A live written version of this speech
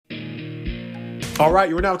All right,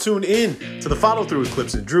 you are now tuned in to the Follow Through with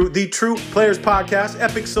Clips and Jrue, the True Players Podcast,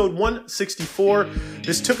 episode 164.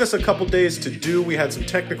 This took us a couple days to do. We had some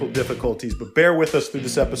technical difficulties, but bear with us through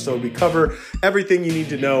this episode. We cover everything you need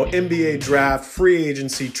to know: NBA draft, free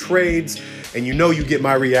agency, trades, and you know you get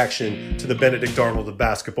my reaction to the Benedict Arnold of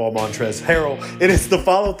basketball, Montrezl Harrel. It is the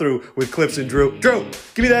Follow Through with Clips and Jrue. Jrue,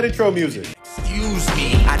 give me that intro music. Excuse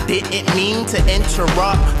me, I didn't mean to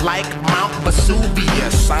interrupt like Mount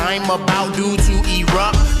Vesuvius. I'm about due to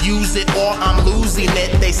erupt. Use it or I'm losing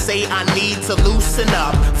it. They say I need to loosen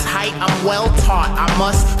up. Tight, I'm well taught. I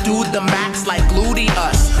must do the max like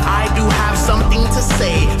gluteus. I do have something to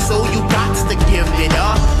say, so you got to give it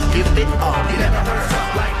up. Give it up. You never heard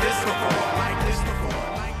something like this before. Like this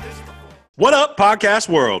before. Like this before. What up, podcast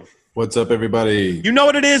world? What's up, everybody? You know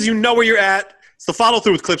what it is. You know where you're at. It's the Follow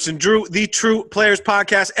Through with Clips and Jrue, the True Players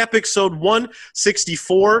Podcast, episode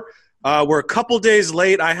 164. We're a couple days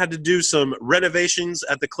late. I had to do some renovations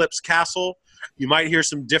at the Clips Castle. You might hear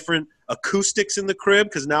some different acoustics in the crib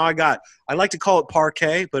because now I like to call it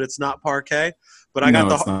parquet, but it's not parquet. But I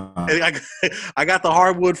got the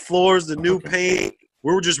hardwood floors, the new paint.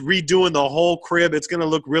 We're just redoing the whole crib. It's going to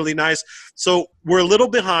look really nice. So we're a little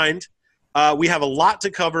behind. We have a lot to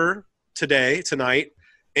cover tonight.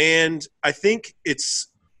 And I think it's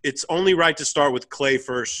only right to start with Clay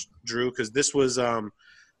first, Jrue, because this was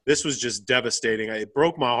just devastating. It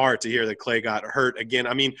broke my heart to hear that Clay got hurt again.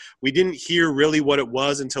 I mean, we didn't hear really what it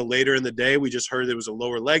was until later in the day. We just heard it was a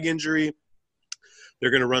lower leg injury.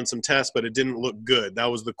 They're going to run some tests, but it didn't look good. That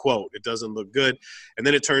was the quote. It doesn't look good. And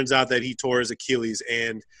then it turns out that he tore his Achilles,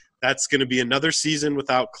 and that's going to be another season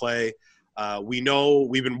without Clay. We know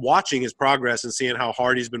we've been watching his progress and seeing how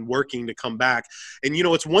hard he's been working to come back. And, you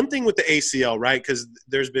know, it's one thing with the ACL, right? Because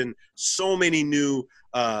there's been so many new,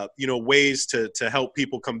 ways to help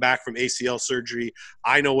people come back from ACL surgery.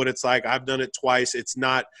 I know what it's like. I've done it twice. It's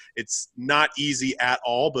not easy at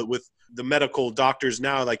all. But with the medical doctors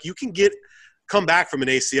now, like you can come back from an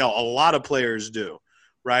ACL. A lot of players do,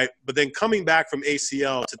 right? But then coming back from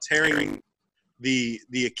ACL to tearing the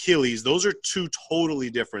Achilles, those are two totally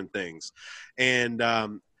different things. And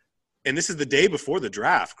this is the day before the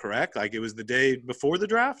draft, correct? Like it was the day before the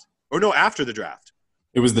draft? Or no, after the draft.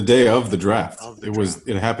 It was the day of the draft.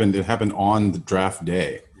 It happened on the draft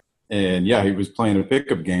day. And yeah, he was playing a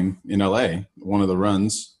pickup game in LA, one of the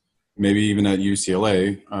runs, maybe even at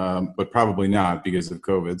UCLA, but probably not because of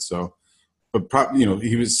COVID. So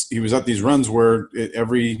he was at these runs where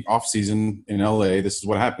every offseason in LA, this is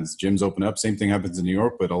what happens. Gyms open up. Same thing happens in New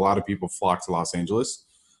York, but a lot of people flock to Los Angeles.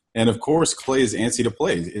 And, of course, Clay is antsy to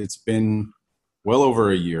play. It's been well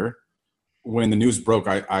over a year. When the news broke,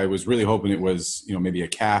 I was really hoping it was, maybe a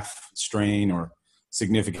calf strain or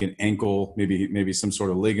significant ankle, maybe some sort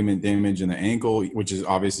of ligament damage in the ankle, which is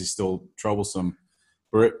obviously still troublesome.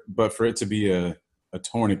 But for it to be a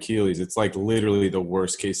torn Achilles, it's like literally the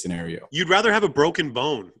worst case scenario. You'd rather have a broken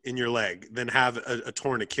bone in your leg than have a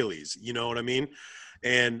torn Achilles. You know what I mean?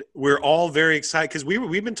 And we're all very excited because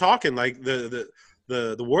we've been talking like the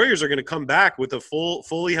Warriors are going to come back with a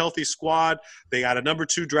fully healthy squad. They got a number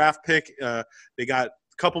 2 draft pick. They got a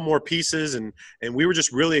couple more pieces, and we were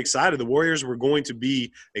just really excited. The Warriors were going to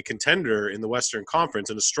be a contender in the Western Conference,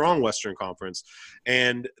 and a strong Western Conference.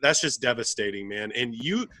 And that's just devastating, man. And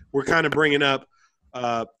you were kind of bringing up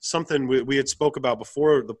something we had spoke about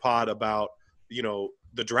before the pod about,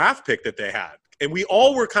 the draft pick that they had. And we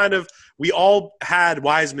all had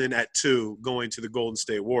Wiseman at 2 going to the Golden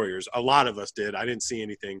State Warriors. A lot of us did. I didn't see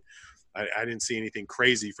anything. I didn't see anything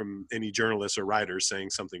crazy from any journalists or writers saying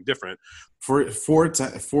something different. For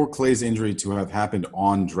Clay's injury to have happened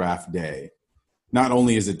on draft day, not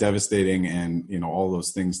only is it devastating and, all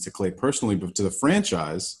those things to Clay personally, but to the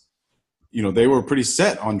franchise, they were pretty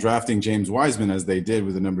set on drafting James Wiseman as they did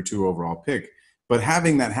with the number 2 overall pick. But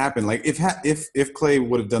having that happen, like if Clay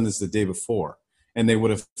would have done this the day before and they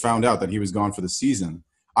would have found out that he was gone for the season,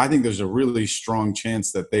 I think there's a really strong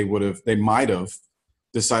chance that they might have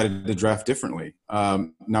decided to draft differently.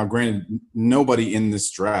 Now, granted, nobody in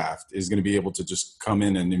this draft is going to be able to just come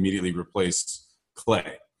in and immediately replace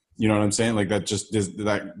Clay. You know what I'm saying? Like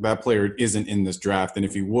that player isn't in this draft. And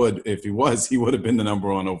if he was, he would have been the number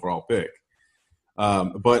 1 overall pick.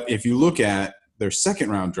 But if you look at their second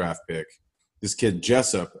round draft pick, this kid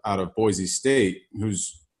Jessup out of Boise State,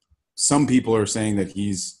 who's some people are saying that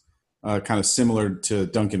he's kind of similar to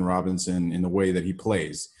Duncan Robinson in the way that he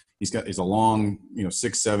plays. He's a long,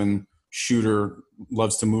 6'7" shooter,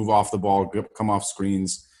 loves to move off the ball, come off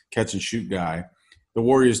screens, catch and shoot guy. The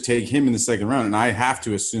Warriors take him in the second round, and I have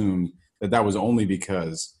to assume that was only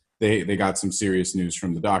because they got some serious news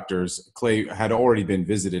from the doctors. Clay had already been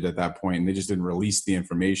visited at that point, and they just didn't release the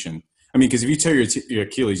information. I mean, because if you tear your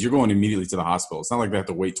Achilles, you're going immediately to the hospital. It's not like they have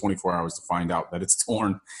to wait 24 hours to find out that it's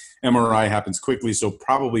torn. MRI happens quickly, so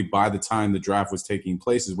probably by the time the draft was taking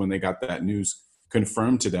place is when they got that news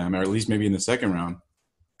confirmed to them, or at least maybe in the second round,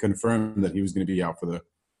 confirmed that he was going to be out for the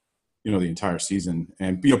entire season.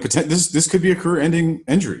 And this could be a career-ending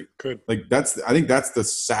injury. Could. I think that's the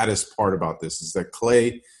saddest part about this is that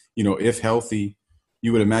Clay, if healthy,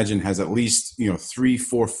 you would imagine has at least 3,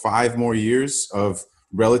 4, 5 more years of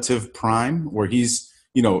relative prime where he's,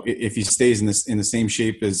 if he stays in the same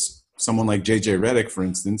shape as someone like JJ Redick, for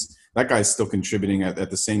instance, that guy's still contributing at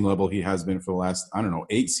the same level he has been for the last,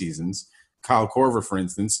 8 seasons. Kyle Korver, for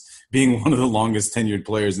instance, being one of the longest tenured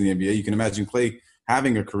players in the NBA. You can imagine Clay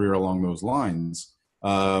having a career along those lines.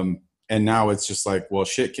 And now it's just like, well,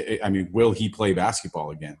 shit. I mean, will he play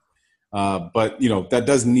basketball again? But that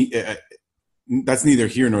doesn't that's neither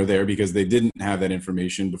here nor there because they didn't have that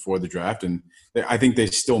information before the draft. And I think they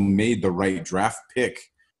still made the right draft pick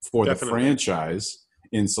for the franchise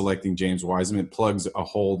in selecting James Wiseman. It plugs a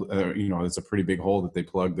hole, it's a pretty big hole that they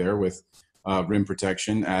plugged there with rim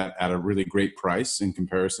protection at a really great price in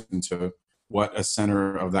comparison to what a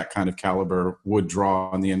center of that kind of caliber would draw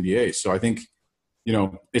on the NBA. So I think,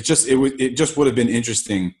 it just would have been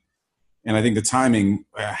interesting. And I think the timing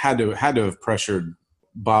had to have pressured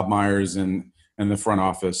Bob Myers and the front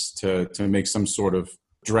office to make some sort of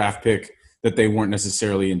draft pick that they weren't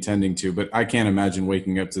necessarily intending to. But I can't imagine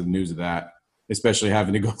waking up to the news of that, especially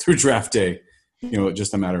having to go through draft day,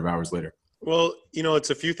 just a matter of hours later. Well, it's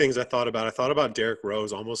a few things I thought about. I thought about Derrick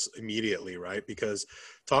Rose almost immediately, right? Because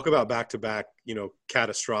talk about back-to-back,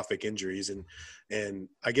 catastrophic injuries. And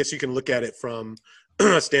I guess you can look at it from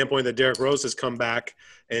a standpoint that Derrick Rose has come back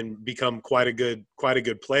and become quite a good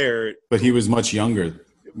player. But he was much younger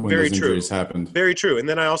when those injuries happened. Very true. And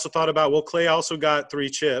then I also thought about, well, Clay also got 3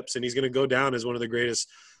 chips, and he's going to go down as one of the greatest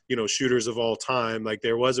shooters of all time. Like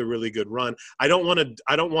there was a really good run. I don't want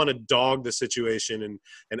to dog the situation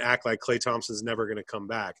and act like Klay Thompson's never going to come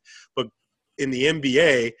back. But in the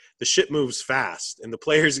NBA, the shit moves fast, and the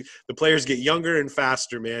players get younger and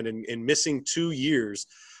faster, man. And missing 2 years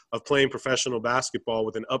of playing professional basketball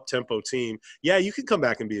with an up-tempo team, yeah, you can come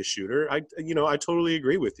back and be a shooter. I totally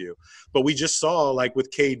agree with you. But we just saw, like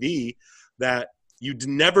with KD, that you'd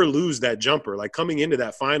never lose that jumper. Like coming into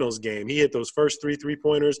that finals game, he hit those first 3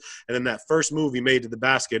 3-pointers, and then that first move he made to the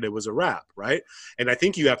basket, it was a wrap, right? And I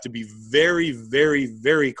think you have to be very, very,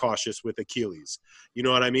 very cautious with Achilles. You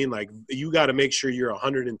know what I mean? Like you got to make sure you're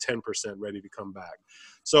 110% ready to come back.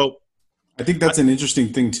 So I think that's an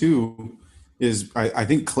interesting thing too, is I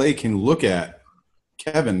think Clay can look at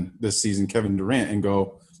Kevin this season, Kevin Durant, and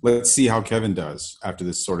go, let's see how Kevin does after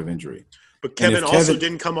this sort of injury. But Kevin also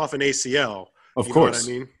didn't come off an ACL. Of course.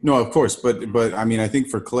 I mean? No, of course. But I mean, I think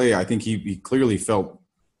for Clay, I think he clearly felt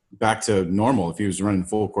back to normal if he was running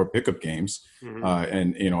full court pickup games.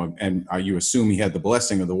 Mm-hmm. And you assume he had the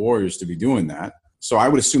blessing of the Warriors to be doing that. So I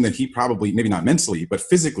would assume that he probably, maybe not mentally, but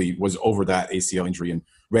physically was over that ACL injury and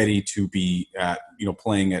ready to be at,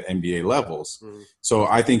 playing at NBA levels. Mm-hmm. So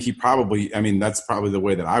I think he probably, that's probably the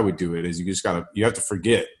way that I would do it is you have to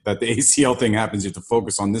forget that the ACL thing happens. You have to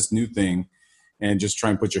focus on this new thing and just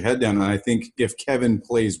try and put your head down. And I think if Kevin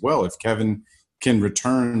plays well, if Kevin can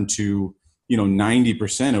return to,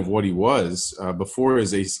 90% of what he was before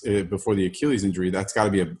the Achilles injury, that's got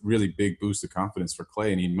to be a really big boost of confidence for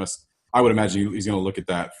Clay. And I would imagine he's going to look at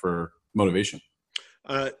that for motivation.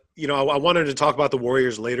 I wanted to talk about the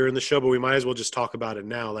Warriors later in the show, but we might as well just talk about it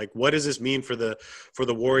now. Like, what does this mean for the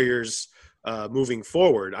Warriors moving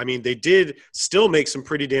forward? I mean, they did still make some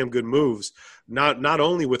pretty damn good moves, not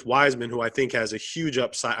only with Wiseman, who I think has a huge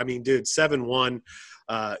upside. I mean, dude, 7'1",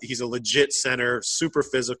 he's a legit center, super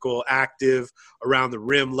physical, active around the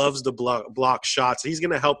rim, loves to block shots. He's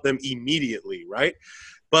going to help them immediately, right?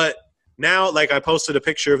 But now, like I posted a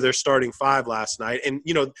picture of their starting 5 last night, and,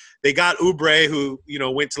 they got Oubre, who,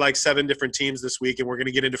 went to like 7 different teams this week, and we're going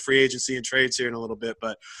to get into free agency and trades here in a little bit,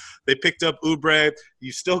 but they picked up Oubre.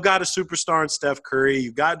 You still got a superstar in Steph Curry.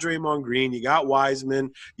 You got Draymond Green. You got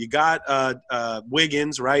Wiseman. You got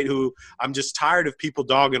Wiggins, right, who I'm just tired of people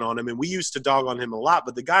dogging on him, and we used to dog on him a lot,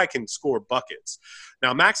 but the guy can score buckets.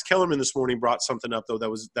 Now, Max Kellerman this morning brought something up, though, that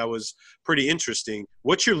was pretty interesting.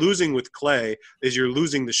 What you're losing with Clay is you're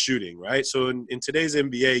losing the shooting, right? So in today's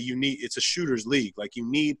NBA, it's a shooter's league. Like, you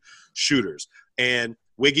need shooters. And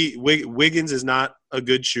Wiggins is not a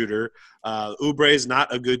good shooter. Oubre is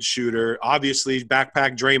not a good shooter. Obviously,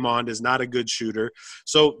 backpack Draymond is not a good shooter.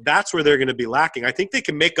 So that's where they're going to be lacking. I think they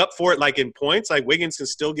can make up for it like in points. Like Wiggins can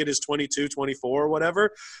still get his 22, 24 or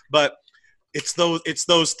whatever. But it's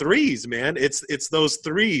those threes, man. It's those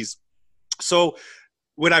threes. So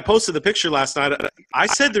when I posted the picture last night, I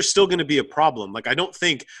said there's still going to be a problem. Like I don't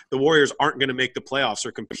think the Warriors aren't going to make the playoffs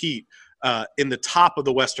or compete in the top of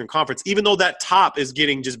the Western Conference, even though that top is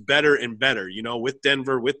getting just better and better, with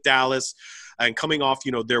Denver, with Dallas, and coming off,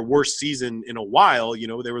 their worst season in a while. They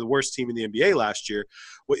were the worst team in the NBA last year.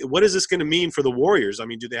 What is this going to mean for the Warriors? I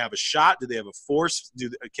mean, do they have a shot? Do they have a force?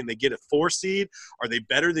 Can they get a 4 seed? Are they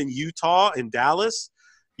better than Utah and Dallas?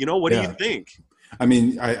 What do you think? I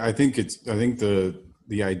mean, I think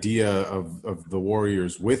the idea of the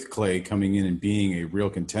Warriors with Clay coming in and being a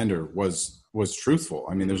real contender was truthful.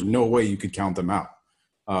 I mean, there's no way you could count them out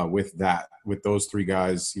with those 3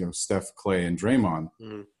 guys, Steph, Clay, and Draymond.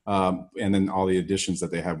 And then all the additions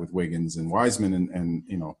that they have with Wiggins and Wiseman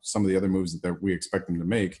and some of the other moves that we expect them to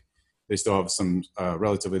make. They still have some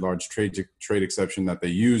relatively large trade exception that they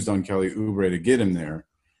used on Kelly Oubre to get him there.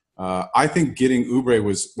 I think getting Oubre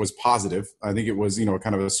was positive. I think it was,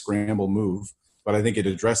 kind of a scramble move, but I think it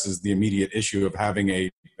addresses the immediate issue of having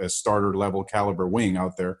a starter level caliber wing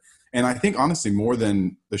out there. And I think, honestly, more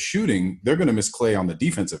than the shooting, they're going to miss Clay on the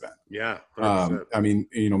defensive end. Yeah. I mean,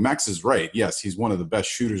 Max is right. Yes, he's one of the best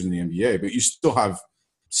shooters in the NBA, but you still have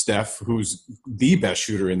Steph, who's the best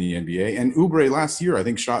shooter in the NBA. And Oubre last year, I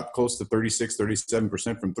think, shot close to 36,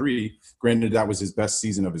 37% from 3. Granted, that was his best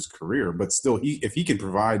season of his career. But still, if he can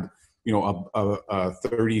provide, a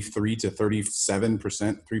 33 to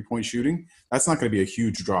 37% three-point shooting, that's not going to be a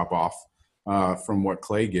huge drop-off from what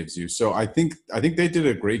Clay gives you. So I think they did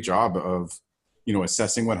a great job of,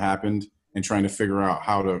 assessing what happened and trying to figure out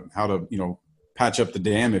how to patch up the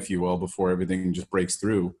dam, if you will, before everything just breaks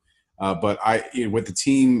through. But with the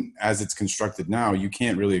team as it's constructed now, you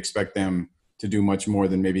can't really expect them to do much more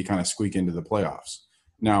than maybe kind of squeak into the playoffs.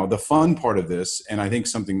 Now, the fun part of this, and I think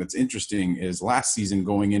something that's interesting, is last season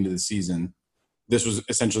going into the season, this was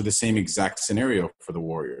essentially the same exact scenario for the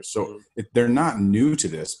Warriors. So they're not new to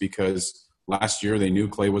this because last year they knew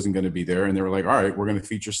Clay wasn't going to be there, and they were like, all right, we're going to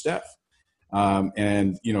feature Steph.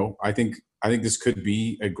 And I think this could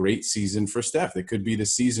be a great season for Steph. It could be the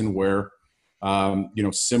season where,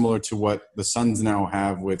 similar to what the Suns now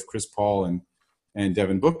have with Chris Paul and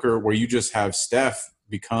Devin Booker, where you just have Steph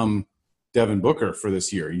become Devin Booker for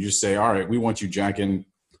this year. You just say, all right, we want you jacking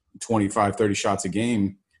 25, 30 shots a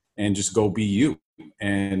game and just go be you.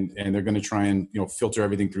 And they're going to try and, filter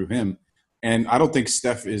everything through him. And I don't think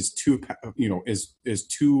Steph is too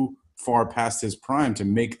far past his prime to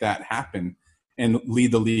make that happen and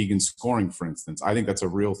lead the league in scoring, for instance. I think that's a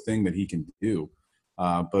real thing that he can do.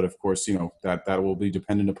 But of course, that will be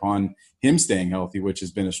dependent upon him staying healthy, which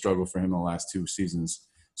has been a struggle for him the last 2 seasons.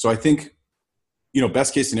 So I think,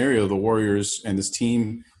 best case scenario, the Warriors and this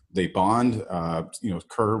team, they bond.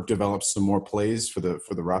 Kerr develops some more plays for the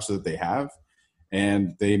roster that they have,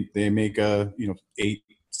 and they make a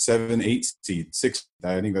 7, 8 seed, 6.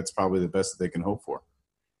 I think that's probably the best that they can hope for.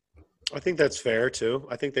 I think that's fair, too.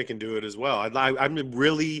 I think they can do it as well. I'm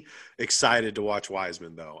really excited to watch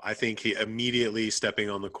Wiseman, though. I think he immediately stepping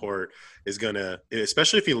on the court is going to –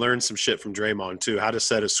 especially if he learns some shit from Draymond, too, how to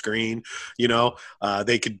set a screen.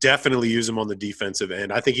 They could definitely use him on the defensive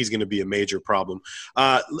end. I think he's going to be a major problem.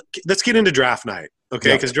 Let's get into draft night,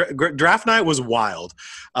 okay, because draft night was wild.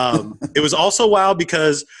 It was also wild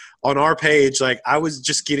because – on our page, I was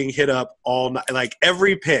just getting hit up all night.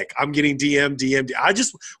 Every pick, I'm getting DM. I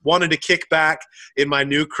just wanted to kick back in my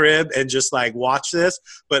new crib and just watch this,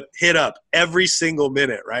 but hit up every single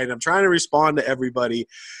minute, right? I'm trying to respond to everybody.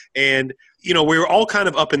 And, we were all kind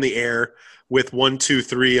of up in the air with 1, 2,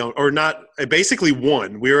 3, or not, basically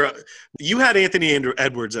 1. You had Anthony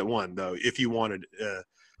Edwards at 1, though, if you wanted,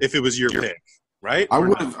 if it was your pick. Right? I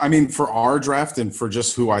would have. I mean, for our draft and for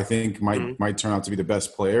just who I think might turn out to be the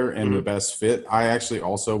best player and the best fit, I actually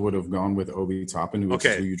also would have gone with Obi Toppin, which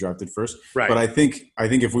is who you drafted first. Right. But I think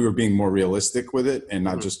if we were being more realistic with it and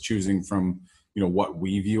not just choosing from what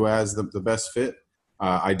we view as the best fit,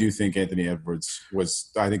 I do think Anthony Edwards was,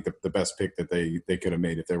 I think, the best pick that they could have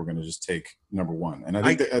made if they were going to just take number 1. And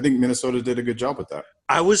I think Minnesota did a good job with that.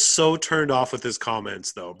 I was so turned off with his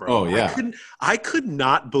comments, though, bro. Oh yeah, I could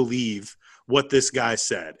not believe what this guy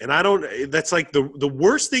said. And that's the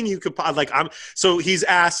worst thing you could so he's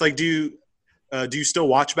asked, do you still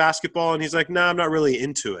watch basketball? And he's like, no, I'm not really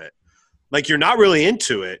into it. You're not really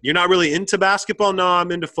into it. You're not really into basketball. No,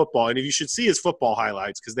 I'm into football. And you should see his football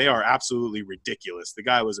highlights because they are absolutely ridiculous. The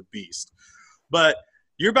guy was a beast. But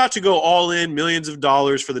you're about to go all in millions of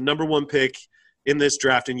dollars for the number one pick in this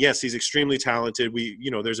draft. And yes, he's extremely talented.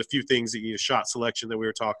 There's a few things that shot selection that we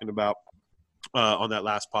were talking about on that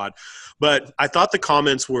last pod. But I thought the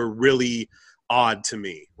comments were really odd to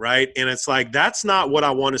me, right? And it's like, that's not what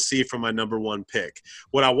I want to see from my number one pick.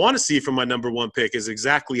 What I want to see from my number one pick is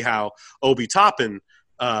exactly how Obi Toppin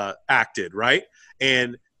acted, right?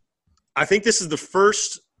 And I think this is the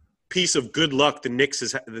first piece of good luck the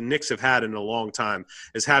Knicks have had in a long time,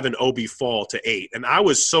 is having Obi fall to 8. And I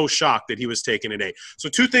was so shocked that he was taken at 8. So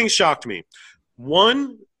 2 things shocked me.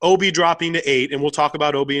 One, Obi dropping to 8, and we'll talk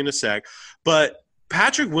about Obi in a sec. But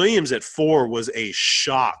Patrick Williams at 4 was a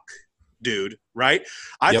shock, dude, right?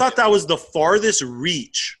 I thought that was the farthest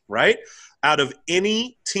reach, right, out of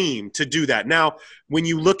any team to do that. Now, when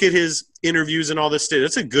you look at his interviews and all this stuff,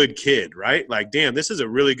 that's a good kid, right? Like, damn, this is a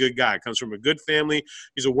really good guy. Comes from a good family.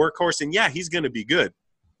 He's a workhorse, and, yeah, he's going to be good.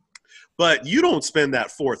 But you don't spend that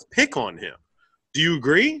 4th pick on him. Do you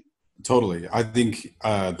agree? Totally. I think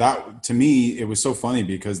that, to me, it was so funny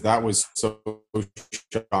because that was so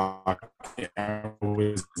shocking. I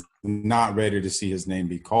was not ready to see his name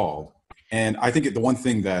be called. And I think the one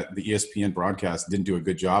thing that the ESPN broadcast didn't do a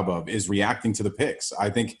good job of is reacting to the picks. I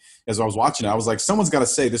think as I was watching it, I was like, someone's got to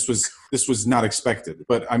say this was not expected.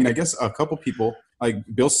 But I mean, I guess a couple people, like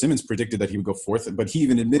Bill Simmons, predicted that he would go 4th, but he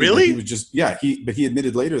even admitted that he was just but he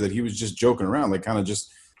admitted later that he was just joking around, like kind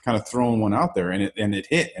of throwing one out there, and it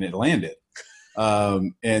hit and it landed.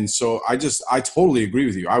 And so I totally agree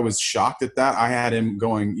with you. I was shocked at that. I had him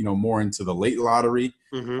going, more into the late lottery.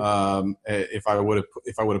 Mm-hmm. If I would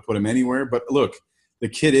have put him anywhere, but look, the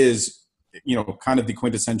kid is, kind of the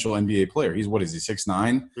quintessential NBA player. He's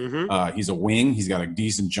 6'9"? Mm-hmm. He's a wing. He's got a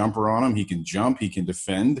decent jumper on him. He can jump, he can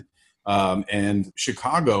defend. And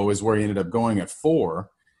Chicago is where he ended up going at 4.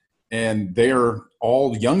 And they're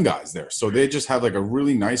all young guys there. So they just have like a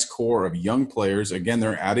really nice core of young players. Again,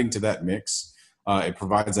 they're adding to that mix. It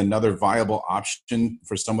provides another viable option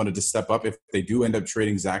for someone to step up if they do end up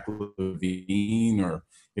trading Zach LaVine, or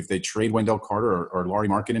if they trade Wendell Carter or Lauri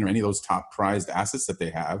Markkanen or any of those top prized assets that they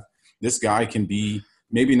have. This guy can be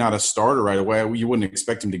maybe not a starter right away. You wouldn't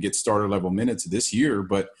expect him to get starter level minutes this year,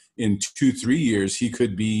 but in 2-3 years, he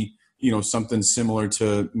could be, something similar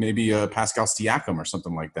to maybe a Pascal Siakam or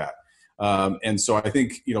something like that. And so I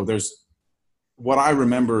think, there's what I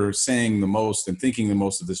remember saying the most and thinking the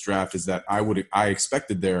most of this draft is that I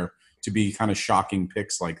expected there to be kind of shocking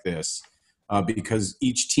picks like this, because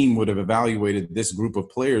each team would have evaluated this group of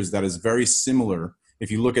players that is very similar. If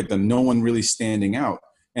you look at them, no one really standing out.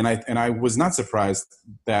 And I was not surprised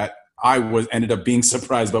that I ended up being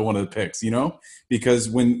surprised by one of the picks, because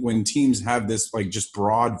when teams have this like just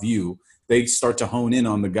broad view, they start to hone in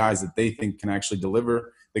on the guys that they think can actually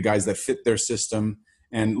deliver, the guys that fit their system.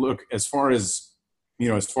 And look, as far as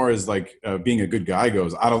like being a good guy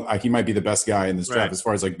goes, he might be the best guy in this draft as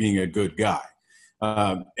far as like being a good guy.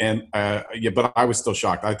 But I was still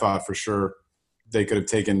shocked. I thought for sure they could have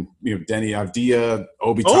taken, Denny Avdia,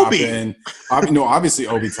 Obi Toppin. Obviously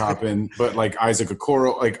Obi Toppin, but like Isaac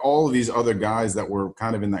Okoro, like all of these other guys that were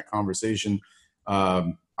kind of in that conversation.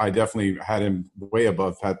 I definitely had him way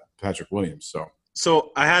above Patrick Williams.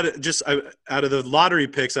 So I had out of the lottery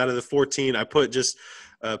picks, out of the 14, I put just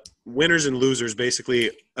winners and losers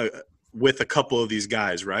basically with a couple of these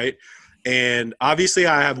guys, right? And obviously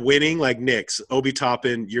I have winning like Knicks. Obi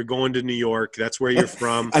Toppin, you're going to New York. That's where you're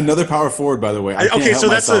from. Another power forward, by the way.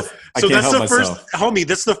 That's the first, homie,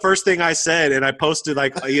 that's the first thing I said. And I posted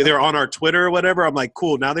like either on our Twitter or whatever. I'm like,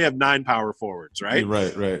 cool, now they have 9 power forwards, right?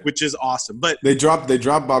 Right. Which is awesome. But they dropped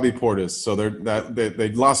Bobby Portis. So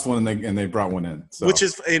they lost one and they brought one in. So.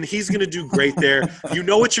 And he's going to do great there. You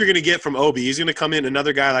know what you're going to get from Obi. He's going to come in,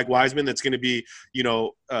 another guy like Wiseman that's going to be,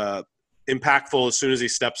 impactful as soon as he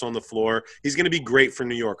steps on the floor. He's going to be great for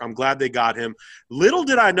New York. I'm glad they got him. Little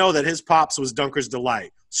did I know that his pops was Dunker's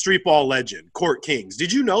Delight, street ball legend, Court Kings.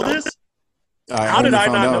 Did you know this? How did I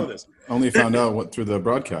not know this? Only found out through the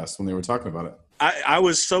broadcast when they were talking about it. I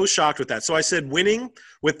was so shocked with that. So I said winning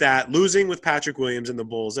with that, losing with Patrick Williams and the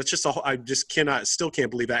Bulls. That's just I still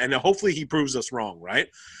can't believe that. And hopefully he proves us wrong, right?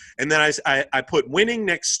 And then I put winning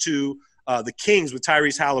next to the Kings with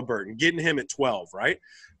Tyrese Halliburton, getting him at 12, right?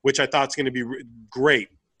 Which I thought is going to be great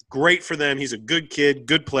for them. He's a good kid,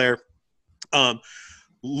 good player.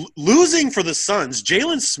 Losing for the Suns,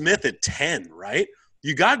 Jalen Smith at 10, right?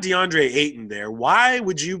 You got DeAndre Ayton there. Why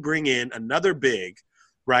would you bring in another big,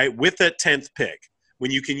 right, with that 10th pick when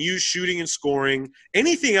you can use shooting and scoring,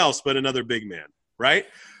 anything else but another big man, right?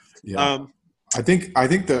 Yeah. I think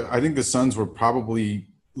the Suns were probably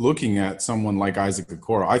looking at someone like Isaac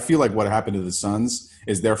Okoro, I feel like what happened to the Suns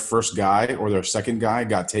is their first guy or their second guy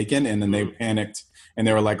got taken, and then they panicked and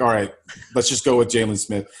they were like, all right, let's just go with Jalen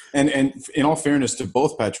Smith. And in all fairness to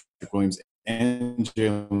both Patrick Williams and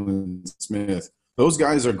Jalen Smith, those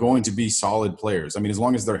guys are going to be solid players. I mean, as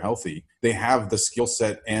long as they're healthy, they have the skill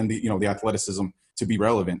set and the athleticism to be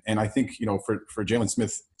relevant. And I think, for Jalen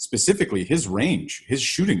Smith specifically, his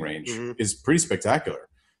shooting range is pretty spectacular.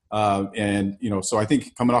 So I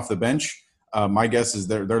think coming off the bench, my guess is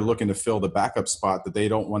they're looking to fill the backup spot that they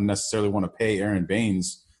don't necessarily want to pay Aaron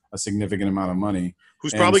Baines a significant amount of money.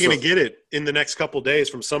 Who's probably going to get it in the next couple of days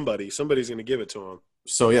from somebody. Somebody's going to give it to him.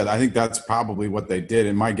 So, yeah, I think that's probably what they did.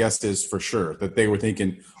 And my guess is for sure that they were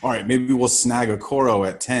thinking, all right, maybe we'll snag Okoro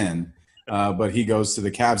at 10, but he goes to the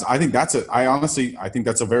Cavs. I think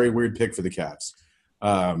that's a very weird pick for the Cavs.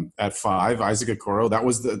 At 5, Isaac Okoro. That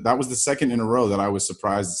was the second in a row that I was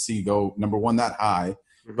surprised to see go, number one, that high,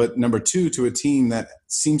 but number two, to a team that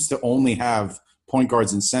seems to only have point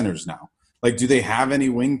guards and centers now. Like, do they have any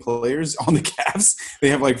wing players on the Cavs? They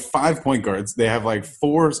have like 5 point guards. They have like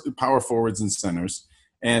 4 power forwards and centers,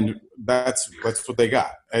 and that's what they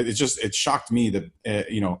got. It shocked me that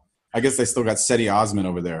I guess they still got Seti Osman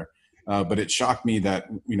over there. But it shocked me that,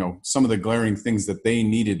 some of the glaring things that they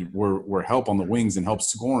needed were help on the wings and help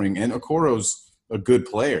scoring. And Okoro's a good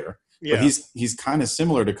player, but he's kind of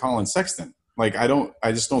similar to Colin Sexton. Like,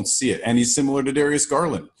 I just don't see it. And he's similar to Darius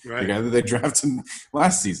Garland, the guy that they drafted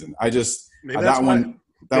last season. Maybe that's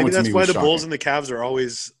why the Bulls and the Cavs are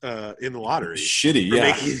always in the lottery.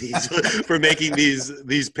 For making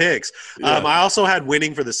these picks. Yeah. I also had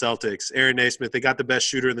winning for the Celtics. Aaron Naismith, they got the best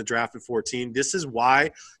shooter in the draft at 14. This is why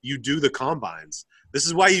you do the combines. This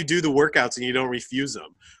is why you do the workouts and you don't refuse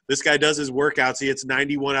them. This guy does his workouts. He hits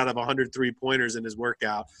 91 out of 100 3-pointers in his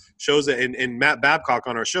workout. Shows it, and Matt Babcock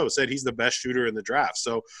on our show said he's the best shooter in the draft.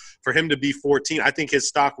 So for him to be 14, I think his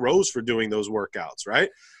stock rose for doing those workouts, right?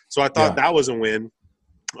 So I thought that was a win.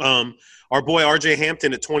 Our boy RJ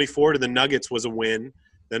Hampton at 24 to the Nuggets was a win.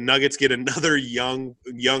 The Nuggets get another young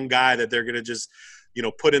guy that they're going to just,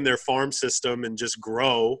 put in their farm system and just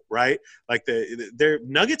grow, right? Like their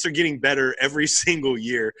Nuggets are getting better every single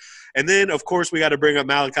year. And then, of course, we got to bring up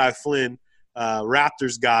Malachi Flynn.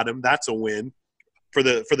 Raptors got him. That's a win for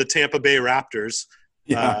the Tampa Bay Raptors.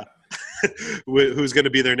 Yeah. Who's going to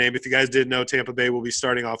be their name. If you guys didn't know, Tampa Bay will be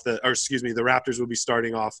starting off the Raptors will be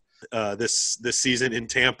starting off this season in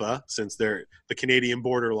Tampa, since they're the Canadian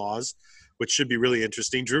border laws, which should be really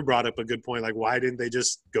interesting. Drew brought up a good point. Like, why didn't they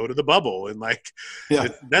just go to the bubble? And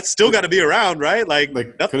that's still got to be around, right? Like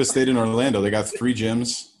could have stayed in Orlando. They got 3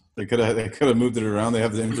 gyms. They could have moved it around. They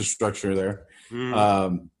have the infrastructure there.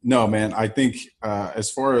 No, man, I think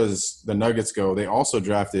as far as the Nuggets go, they also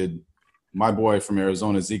drafted my boy from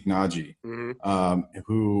Arizona, Zeke Naji,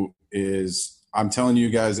 who is, I'm telling you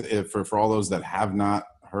guys, for all those that have not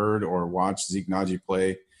heard or watched Zeke Naji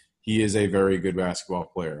play, he is a very good basketball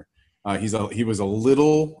player. He was a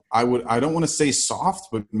little, I don't want to say soft,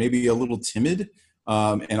 but maybe a little timid.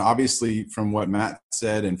 And obviously from what Matt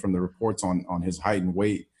said and from the reports on his height and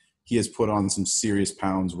weight, he has put on some serious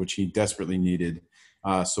pounds, which he desperately needed.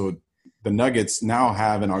 So the Nuggets now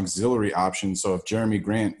have an auxiliary option. So if Jeremy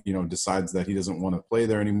Grant, decides that he doesn't want to play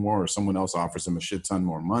there anymore, or someone else offers him a shit ton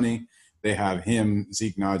more money, they have him,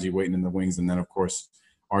 Zeke Naji, waiting in the wings. And then, of course,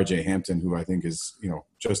 RJ Hampton, who I think is,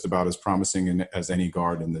 just about as promising as any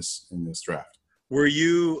guard in this draft. Were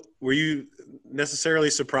you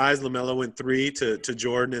necessarily surprised LaMelo went 3 to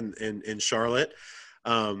Jordan in Charlotte?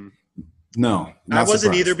 No, I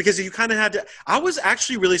wasn't either, because you kind of had to. I was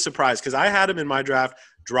actually really surprised because I had him in my draft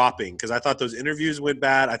dropping because I thought those interviews went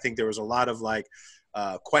bad. I think there was a lot of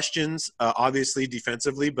questions, obviously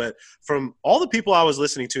defensively, but from all the people I was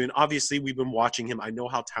listening to, and obviously we've been watching him, I know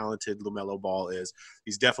how talented LaMelo Ball is.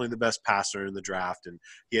 He's definitely the best passer in the draft, and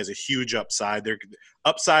he has a huge upside.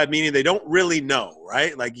 Upside meaning they don't really know,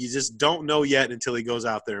 right? Like, you just don't know yet until he goes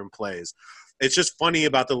out there and plays. It's just funny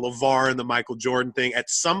about the LeVar and the Michael Jordan thing.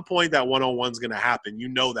 At some point, that one-on-one's going to happen. You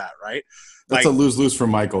know that, right? That's a lose-lose for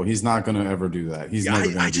Michael. He's not going to ever do that. He's never going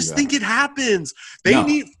to do that. I just think it happens.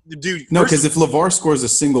 Dude. No, because if LeVar scores a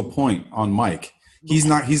single point on Mike, he's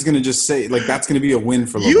going to just say, that's going to be a win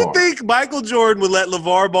for LeVar. You think Michael Jordan would let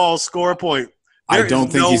LeVar Ball score a point? I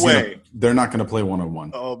don't think they're not going to play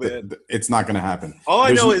one-on-one. Oh, man. It's not going to happen. All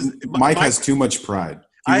I know is Mike has too much pride.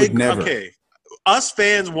 He would never. Okay. Us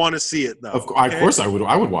fans want to see it, though. Of course I would.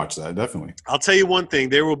 I would watch that, definitely. I'll tell you one thing.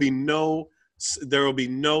 There will be no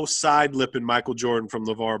side lipping Michael Jordan from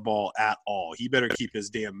LeVar Ball at all. He better keep his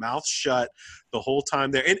damn mouth shut the whole time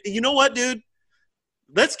there. And you know what, dude?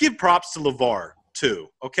 Let's give props to LeVar, two,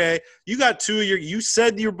 okay? You got two of you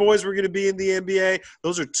said your boys were going to be in the NBA.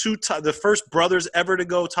 Those are the first brothers ever to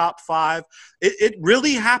go top 5. It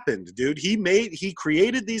really happened, dude. He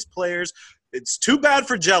created these players. It's too bad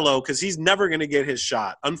for Jello because he's never going to get his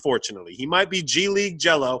shot, unfortunately. He might be G League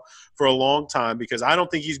Jello for a long time because I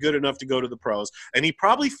don't think he's good enough to go to the pros, and he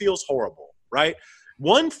probably feels horrible, right?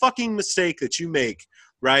 One fucking mistake that you make,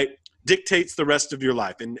 right, dictates the rest of your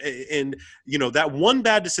life. And you know, that one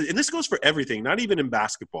bad decision, and this goes for everything, not even in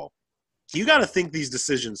basketball. You got to think these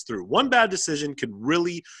decisions through. One bad decision could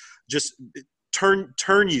really just turn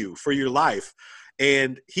you for your life.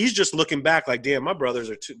 And he's just looking back like, damn, my brothers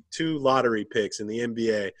are two lottery picks in the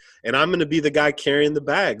NBA, and I'm going to be the guy carrying the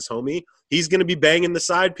bags, homie. He's going to be banging the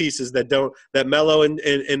side pieces that Melo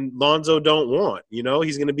and Lonzo don't want. You know,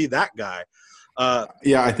 he's going to be that guy.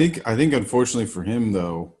 Yeah, I think unfortunately for him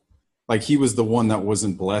though, like he was the one that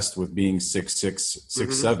wasn't blessed with being 6'6",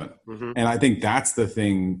 6'7", and I think that's the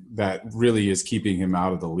thing that really is keeping him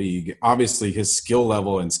out of the league. Obviously, his skill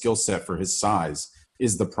level and skill set for his size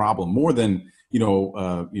is the problem more than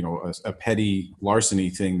a petty larceny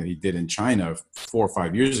thing that he did in China 4 or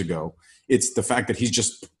 5 years ago. It's the fact that he's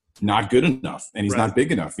just not good enough, and he's not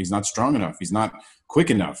big enough. He's not strong enough. He's not quick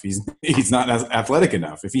enough. He's not as athletic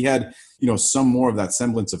enough. If he had, some more of that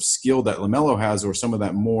semblance of skill that LaMelo has, or some of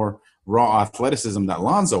that more raw athleticism that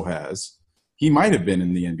Lonzo has, he might have been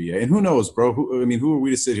in the NBA. And who knows, bro? Who are we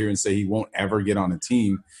to sit here and say he won't ever get on a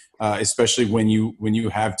team, especially when you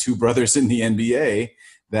have two brothers in the NBA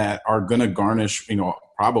that are going to garnish,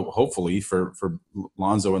 probably, hopefully for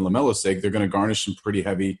Lonzo and LaMelo's sake, they're going to garnish some pretty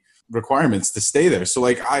heavy requirements to stay there. So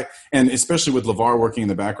and especially with LeVar working in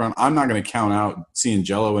the background, I'm not going to count out seeing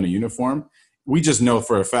Jello in a uniform. We just know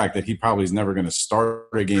for a fact that he probably is never going to start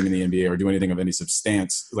a game in the NBA or do anything of any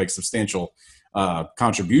substantial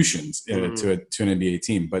contributions to an NBA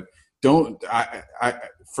team. But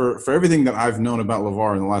for everything that I've known about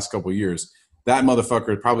LeVar in the last couple of years, that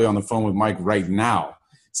motherfucker is probably on the phone with Mike right now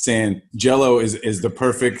saying Jello is the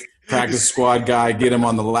perfect practice squad guy. Get him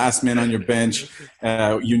on the last man on your bench.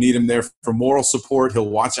 You need him there for moral support. He'll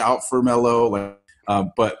watch out for Melo.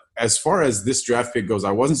 But as far as this draft pick goes,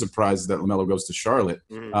 I wasn't surprised that LaMelo goes to Charlotte.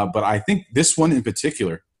 But I think this one in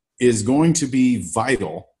particular is going to be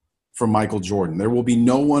vital for Michael Jordan. There will be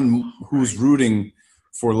no one who's rooting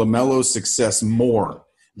for LaMelo's success more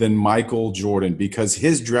than Michael Jordan, because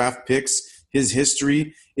his draft picks, his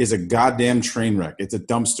history is a goddamn train wreck. It's a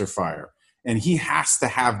dumpster fire. And he has to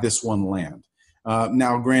have this one land.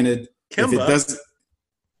 Now, granted, Kemba. If it doesn't,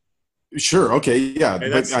 sure, okay, yeah. Hey,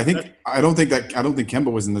 but I don't think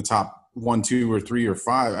Kemba was in the top 1, 2, or 3, or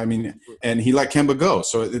 5. I mean, and he let Kemba go,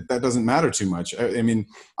 so that doesn't matter too much. I mean,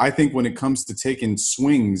 I think when it comes to taking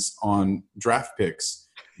swings on draft picks,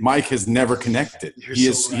 Mike has never connected. He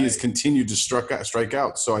has continued to strike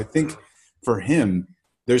out. So I think for him,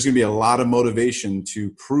 there's going to be a lot of motivation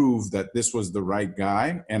to prove that this was the right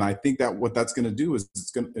guy. And I think that what that's going to do is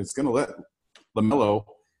it's going to let LaMelo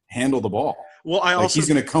handle the ball. Well, he's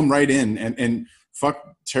going to come right in and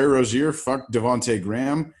fuck Terry Rozier, fuck Devontae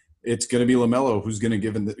Graham. It's going to be LaMelo who's going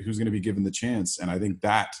to be given the chance. And I think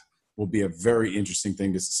that will be a very interesting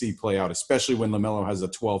thing to see play out, especially when LaMelo has a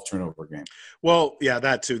 12 turnover game. Well, yeah,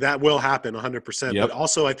 that too. That will happen 100%. Yep. But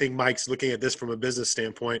also I think Mike's looking at this from a business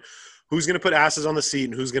standpoint. Who's going to put asses on the seat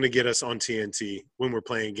and who's going to get us on TNT when we're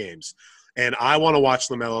playing games? And I want to watch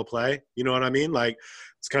LaMelo play. You know what I mean? Like,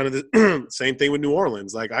 it's kind of the same thing with New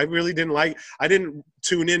Orleans. Like, I really didn't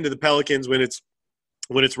tune into the Pelicans when it's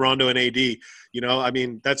Rondo and AD. You know, I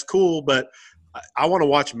mean, that's cool, but I want to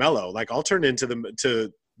watch Melo. Like, I'll turn into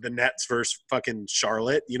the Nets versus fucking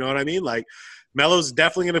Charlotte. You know what I mean? Like, Melo's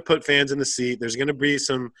definitely going to put fans in the seat. There's going to be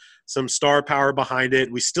some star power behind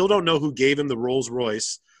it. We still don't know who gave him the Rolls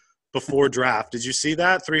Royce before draft. Did you see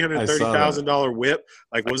that? $330,000 whip.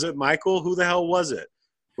 Like, was it Michael? Who the hell was it?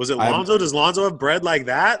 Was it Lonzo? Does Lonzo have bread like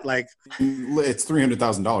that? Like, it's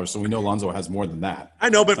 $300,000, so we know Lonzo has more than that. I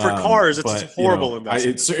know, but for cars, it's a horrible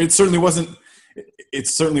investment. It certainly wasn't. It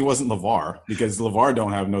certainly wasn't LeVar, because LeVar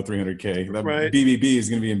don't have no $300K. That right. BBB is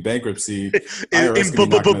going to be in bankruptcy.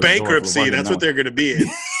 in bankruptcy, that's what they're going to be in.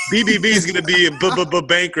 BBB is going to be in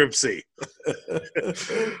bankruptcy.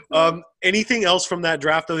 Anything else from that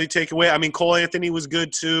draft that they take away? I mean, Cole Anthony was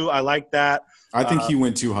good too. I like that. I think he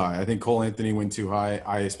went too high. I think Cole Anthony went too high.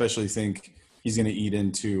 I especially think he's going to eat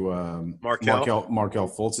into Markelle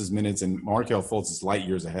Fultz's minutes, and Markelle Fultz is light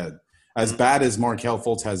years ahead. As bad as Markelle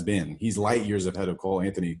Fultz has been, he's light years ahead of Cole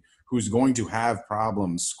Anthony, who's going to have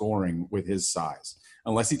problems scoring with his size.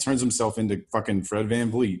 unless he turns himself into fucking Fred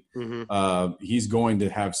VanVleet, he's going to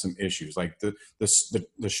have some issues. Like the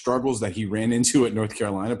struggles that he ran into at North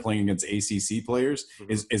Carolina playing against ACC players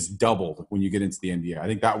is doubled when you get into the NBA. I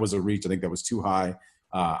think that was a reach. I think that was too high.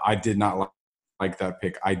 I did not like that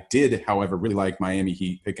pick. I did, however, really like Miami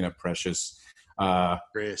Heat picking up Precious.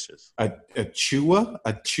 Achua,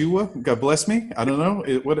 God bless me. I don't know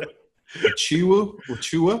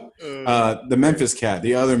Achua. The Memphis cat,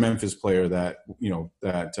 the other Memphis player that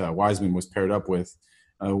Wiseman was paired up with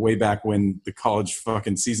way back when the college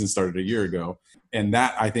fucking season started a year ago. And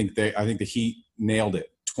that I think the Heat nailed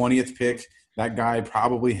it. 20th pick. That guy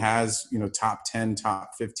probably has top 10,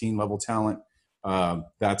 top 15 level talent. I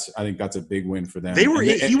think that's a big win for them.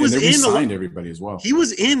 He signed everybody as well. He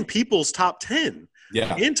was in people's top 10.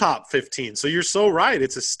 Yeah. In top 15. So you're so right.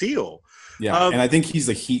 It's a steal. Yeah. And I think he's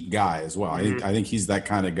a Heat guy as well. I think he's that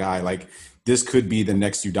kind of guy. Like, this could be the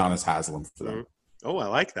next Udonis Haslem for them. Oh, I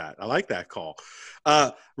like that. I like that call.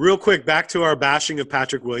 Real quick, back to our bashing of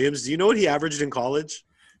Patrick Williams. Do you know what he averaged in college?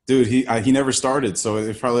 Dude, he never started, so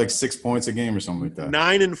it's probably like 6 points a game or something like that.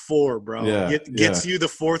 9 and 4, bro. Yeah, Gets you the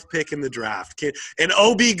 4th pick in the draft. And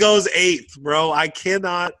OB goes 8th, bro. I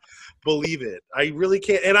cannot believe it. I really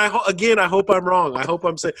can't. And I hope I'm wrong. I hope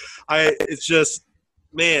I'm saying it's just,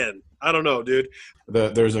 man, I don't know, dude.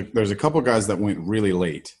 There's a couple guys that went really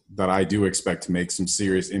late that I do expect to make some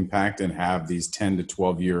serious impact and have these 10 to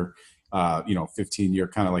 12 year, 15 year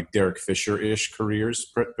kind of like Derek Fisher-ish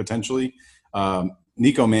careers potentially.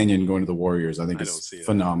 Nico Mannion going to the Warriors, I think is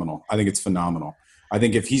phenomenal. I think it's phenomenal. I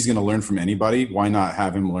think if he's going to learn from anybody, why not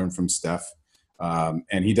have him learn from Steph? And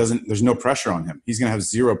there's no pressure on him. He's going to have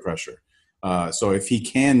zero pressure. So if he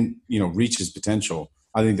can, reach his potential,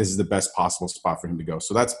 I think this is the best possible spot for him to go.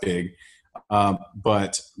 So that's big.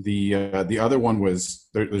 But the other one was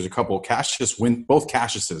there's a couple. Both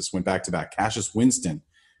Cassiuses went back to back. Cassius Winston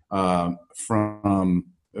from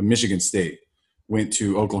Michigan State went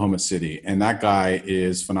to Oklahoma City, and that guy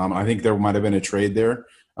is phenomenal. I think there might have been a trade there,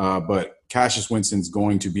 but Cassius Winston's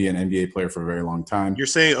going to be an NBA player for a very long time. You're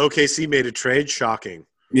saying OKC made a trade? Shocking.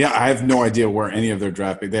 Yeah, I have no idea where any of their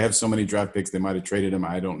draft picks. They have so many draft picks, they might have traded him.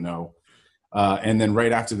 I don't know. And then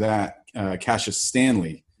right after that, Cassius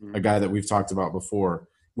Stanley, a guy that we've talked about before,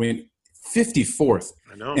 went 54th.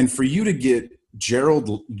 I know. And for you to get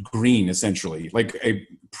Gerald Green, essentially, like a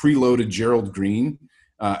preloaded Gerald Green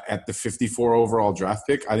at the 54 overall draft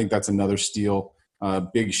pick, I think that's another steal.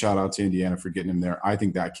 Big shout out to Indiana for getting him there. I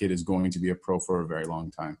think that kid is going to be a pro for a very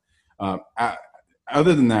long time.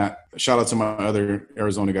 Other than that, shout out to my other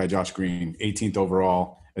Arizona guy, Josh Green, 18th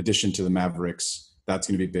overall, addition to the Mavericks. That's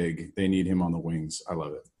going to be big. They need him on the wings. I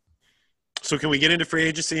love it. So can we get into free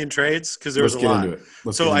agency and trades? Because there was a lot.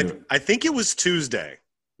 So I think it was Tuesday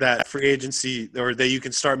that free agency or that you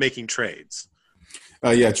can start making trades.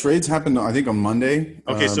 Yeah, trades happened, I think, on Monday.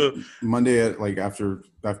 Okay, so Monday at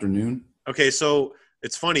afternoon. Okay, so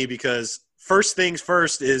it's funny because first things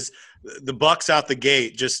first is the Bucks out the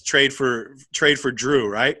gate just trade for Jrue,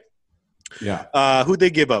 right? Yeah. Who'd they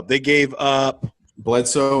give up? They gave up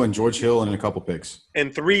Bledsoe and George Hill and a couple picks.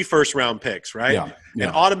 And 3 first-round picks, right? Yeah.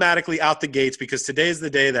 And automatically out the gates, because today's the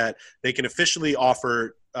day that they can officially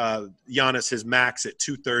offer Giannis his max at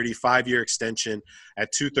 $230, 5-year extension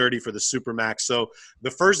at $230 for the Supermax. So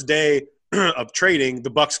the first day of trading, the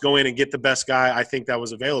Bucks go in and get the best guy I think that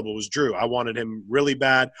was available was Jrue. I wanted him really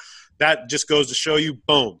bad. That just goes to show you,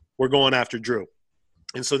 boom, we're going after Jrue.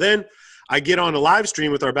 And so then I get on a live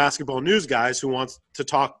stream with our basketball news guys who wants to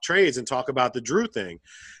talk trades and talk about the Jrue thing.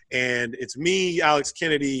 And it's me, Alex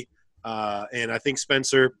Kennedy, and I think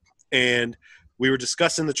Spencer, and we were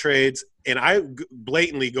discussing the trades, and I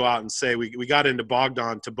blatantly go out and say we got into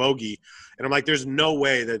Bogdan to Bogey, and I'm like, there's no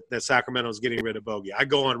way that Sacramento is getting rid of Bogey. I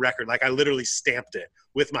go on record, like I literally stamped it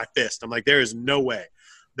with my fist. I'm like, there is no way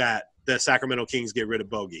that the Sacramento Kings get rid of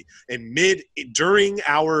Bogey. And during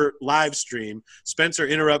our live stream, Spencer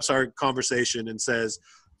interrupts our conversation and says,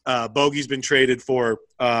 Bogey's been traded for,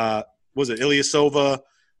 was it Ilyasova?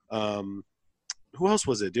 Who else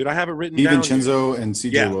was it, dude? I have it written down. DiVincenzo and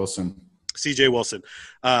C.J. Wilson. C.J. Wilson.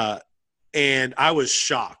 And I was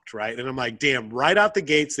shocked, right? And I'm like, damn, right out the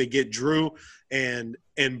gates, they get Jrue and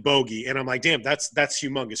Bogey. And I'm like, damn, that's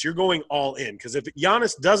humongous. You're going all in. Because if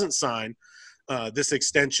Giannis doesn't sign this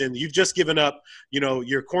extension, you've just given up,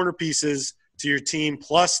 your corner pieces to your team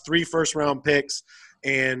plus 3 first-round picks.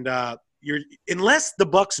 And unless the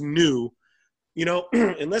Bucks knew,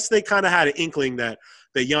 unless they kind of had an inkling that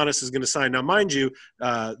Giannis is going to sign. Now, mind you,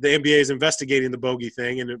 the NBA is investigating the Bogey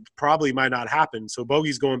thing, and it probably might not happen. So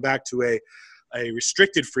Bogey's going back to a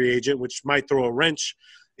restricted free agent, which might throw a wrench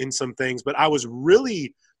in some things. But I was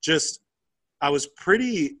really just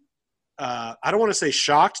pretty I don't want to say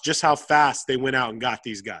shocked, just how fast they went out and got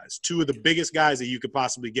these guys. Two of the biggest guys that you could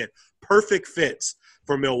possibly get. Perfect fits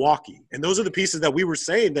for Milwaukee. And those are the pieces that we were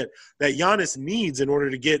saying that Giannis needs in order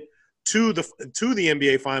to get to the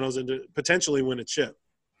NBA Finals and to potentially win a chip.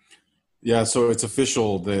 Yeah, so it's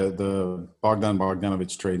official. The Bogdan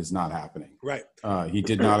Bogdanovic trade is not happening. Right. He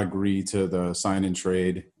did not agree to the sign-in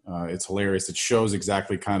trade. It's hilarious. It shows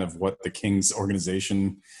exactly kind of what the Kings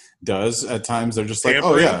organization does at times. They're just like,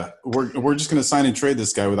 oh yeah, we're just going to sign and trade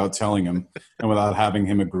this guy without telling him and without having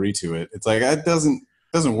him agree to it. It's like that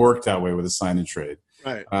doesn't work that way with a sign and trade.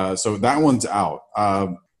 Right. So that one's out.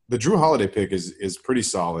 The Jrue Holiday pick is pretty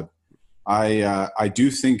solid. I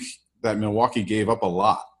do think that Milwaukee gave up a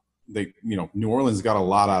lot. New Orleans got a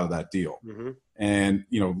lot out of that deal. Mm-hmm. And,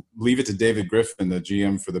 leave it to David Griffin, the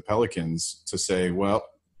GM for the Pelicans, to say, well,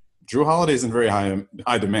 Jrue Holiday is in very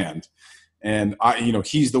high demand. And,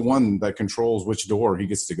 he's the one that controls which door he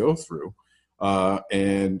gets to go through.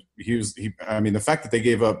 And the fact that they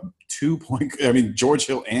gave up George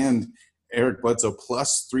Hill and Eric Bledsoe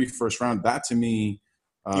plus 3 first round, that to me.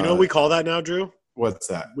 You know what we call that now, Drew? What's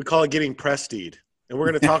that? We call it getting Presti'd. And we're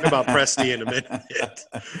going to talk about Presti in a minute.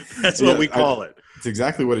 That's what we call it. It's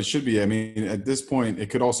exactly what it should be. I mean, at this point, it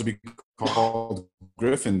could also be called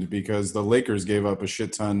Griffin because the Lakers gave up a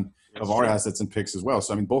shit ton of our assets and picks as well.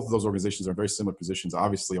 So, both of those organizations are in very similar positions.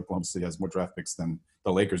 Obviously, Oklahoma City has more draft picks than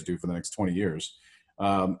the Lakers do for the next 20 years.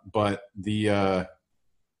 But the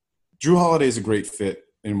Jrue Holiday is a great fit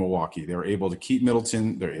in Milwaukee. They were able to keep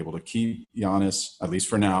Middleton. They're able to keep Giannis, at least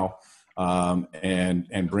for now.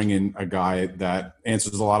 And bring in a guy that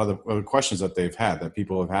answers a lot of the questions that they've had, that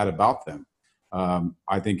people have had about them.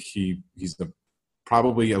 I think he's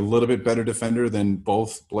probably a little bit better defender than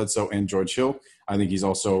both Bledsoe and George Hill. I think he's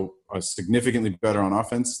also significantly better on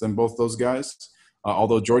offense than both those guys,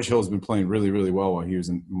 although George Hill has been playing really, really well while he was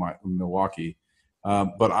in Milwaukee.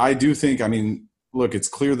 But I do think, look, it's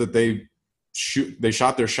clear that they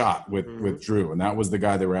shot their shot with Jrue, and that was the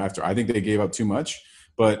guy they were after. I think they gave up too much.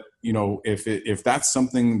 But, if that's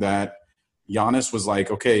something that Giannis was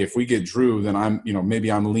like, okay, if we get Jrue, then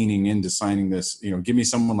maybe I'm leaning into signing this, give me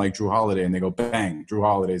someone like Jrue Holiday, and they go, bang, Jrue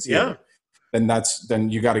Holiday's here. Yeah. Then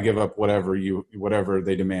you got to give up whatever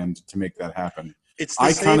they demand to make that happen.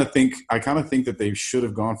 I kind of think that they should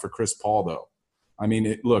have gone for Chris Paul though.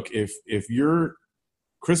 If you're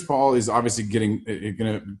Chris Paul is obviously going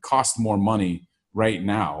to cost more money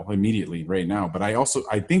immediately right now. But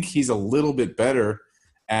I think he's a little bit better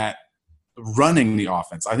at running the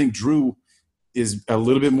offense. I think Jrue is a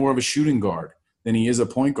little bit more of a shooting guard than he is a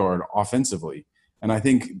point guard offensively. And I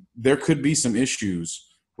think there could be some issues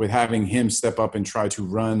with having him step up and try to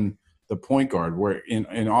run the point guard, where in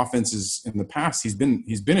offenses in the past, he's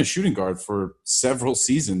been a shooting guard for several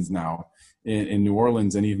seasons now in New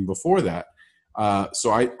Orleans and even before that.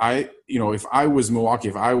 So if I was Milwaukee,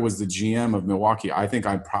 if I was the GM of Milwaukee, I think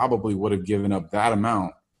I probably would have given up that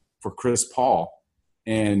amount for Chris Paul,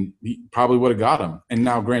 and he probably would have got him. And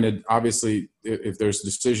now, granted, obviously, if there's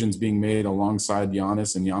decisions being made alongside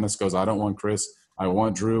Giannis, and Giannis goes, I don't want Chris, I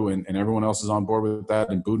want Jrue, and everyone else is on board with that,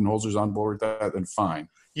 and Budenholzer's on board with that, then fine.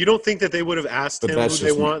 You don't think that they would have asked him who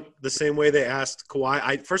they want the same way they asked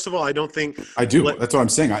Kawhi? First of all, I don't think – I do. That's what I'm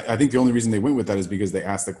saying. I think the only reason they went with that is because they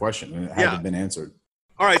asked the question, and it hadn't been answered.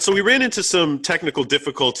 All right, so we ran into some technical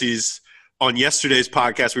difficulties on yesterday's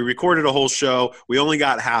podcast. We recorded a whole show. We only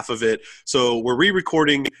got half of it. So we're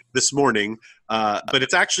re-recording this morning. But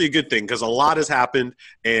it's actually a good thing because a lot has happened.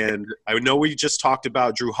 And I know we just talked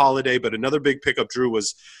about Jrue Holiday, but another big pickup, Drew,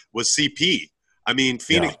 was CP.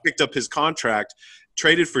 Phoenix picked up his contract,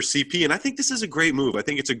 traded for CP. And I think this is a great move. I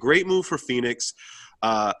think it's a great move for Phoenix.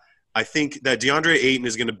 I think that DeAndre Ayton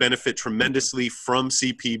is going to benefit tremendously from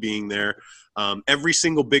CP being there. Every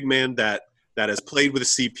single big man that has played with a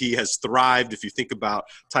CP has thrived. If you think about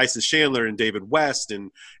Tyson Chandler and David West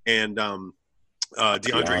and DeAndre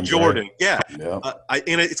Jordan.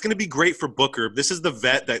 And it's going to be great for Booker. This is the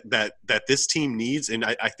vet that this team needs, and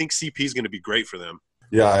I think CP is going to be great for them.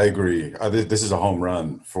 Yeah, I agree. This is a home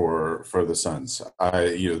run for the Suns.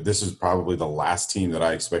 This is probably the last team that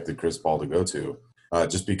I expected Chris Paul to go to,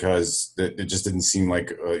 just because it just didn't seem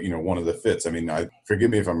like one of the fits.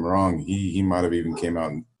 Forgive me if I'm wrong. He might have even came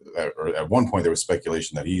out or at one point there was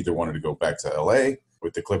speculation that he either wanted to go back to LA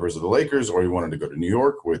with the Clippers or the Lakers, or he wanted to go to New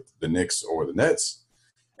York with the Knicks or the Nets.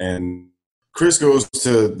 And Chris goes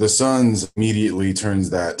to the Suns, immediately turns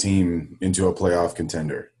that team into a playoff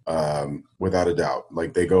contender, without a doubt.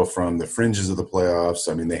 Like, they go from the fringes of the playoffs.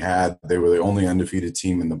 They were the only undefeated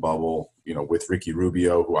team in the bubble, with Ricky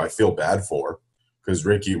Rubio, who I feel bad for, because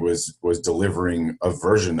Ricky was delivering a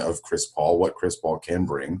version of Chris Paul, what Chris Paul can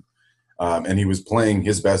bring. And he was playing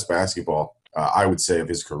his best basketball, I would say, of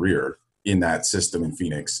his career in that system in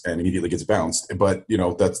Phoenix, and immediately gets bounced. But,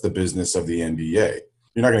 that's the business of the NBA.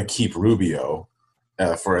 You're not going to keep Rubio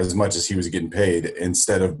for as much as he was getting paid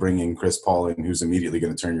instead of bringing Chris Paul in, who's immediately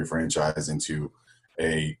going to turn your franchise into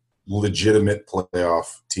a legitimate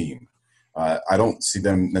playoff team. I don't see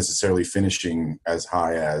them necessarily finishing as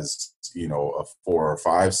high as, a 4 or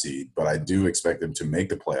 5 seed, but I do expect them to make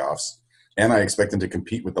the playoffs. And I expect them to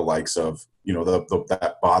compete with the likes of,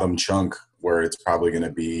 that bottom chunk where it's probably going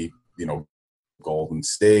to be, Golden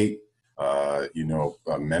State,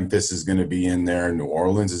 Memphis is going to be in there. New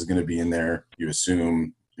Orleans is going to be in there. You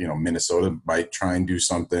assume, Minnesota might try and do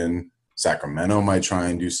something. Sacramento might try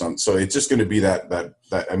and do something. So it's just going to be that,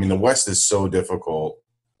 the West is so difficult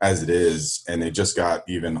as it is, and it just got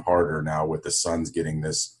even harder now with the Suns getting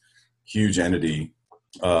this huge entity.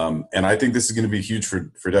 And I think this is going to be huge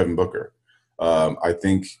for Devin Booker. I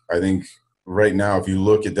think right now, if you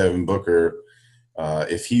look at Devin Booker,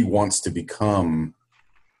 if he wants to become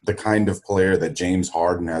the kind of player that James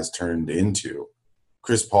Harden has turned into,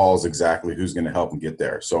 Chris Paul is exactly who's going to help him get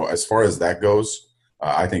there. So as far as that goes,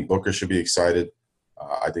 I think Booker should be excited.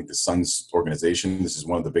 I think the Suns organization, this is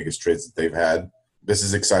one of the biggest trades that they've had. This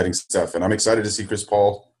is exciting stuff, and I'm excited to see Chris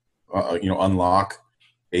Paul, unlock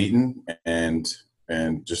Ayton and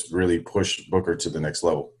just really push Booker to the next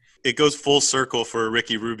level. It goes full circle for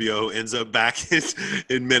Ricky Rubio, ends up back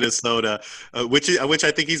in Minnesota, which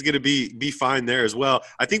I think he's going to be fine there as well.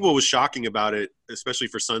 I think what was shocking about it, especially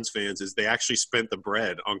for Suns fans, is they actually spent the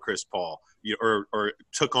bread on Chris Paul, or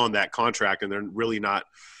took on that contract, and they're really not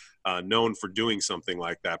known for doing something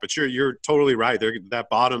like that. But you're totally right. They're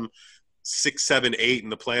that bottom 6, 7, 8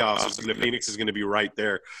 in the playoffs. Phoenix is going to be right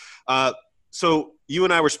there. So you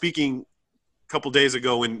and I were speaking couple days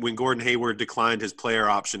ago when Gordon Hayward declined his player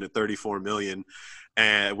option at $34 million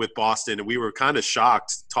with Boston, and we were kind of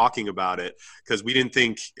shocked talking about it because we didn't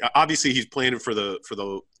think – obviously he's planning for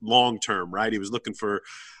the long term, right? He was looking for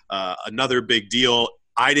another big deal.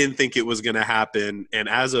 I didn't think it was going to happen, and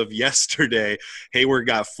as of yesterday, Hayward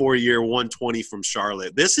got 4-year $120 from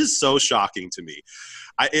Charlotte. This is so shocking to me.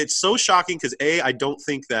 It's so shocking because, I don't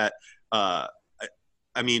think that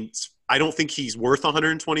I don't think he's worth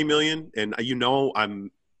 $120 million, and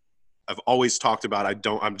I've always talked about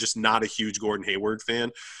I'm just not a huge Gordon Hayward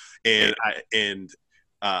fan, and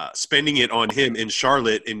spending it on him in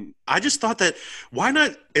Charlotte, and I just thought that why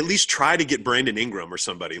not at least try to get Brandon Ingram or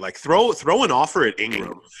somebody, like throw an offer at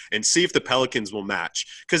Ingram and see if the Pelicans will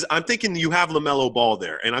match, because I'm thinking you have LaMelo Ball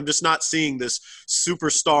there, and I'm just not seeing this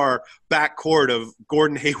superstar backcourt of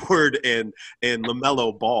Gordon Hayward and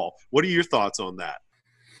LaMelo Ball. What are your thoughts on that?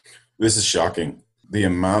 This is shocking. The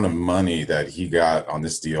amount of money that he got on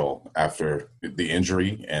this deal after the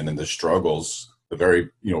injury and then the struggles, the very,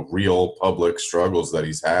 real public struggles that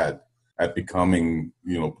he's had at becoming,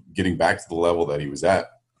 getting back to the level that he was at.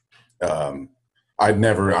 I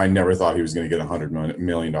never thought he was going to get $100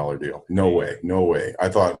 million deal. No way. I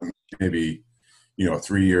thought maybe,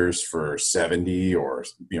 3 years for 70 or,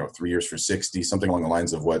 3 years for 60, something along the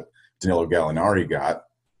lines of what Danilo Gallinari got.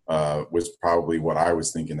 Was probably what I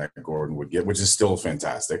was thinking that Gordon would get, which is still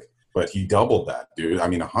fantastic. But he doubled that, dude.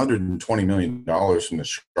 $120 million from the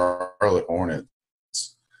Charlotte Hornets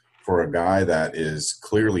for a guy that is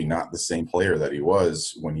clearly not the same player that he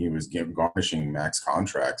was when he was garnishing max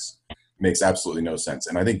contracts makes absolutely no sense.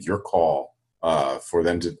 And I think your call for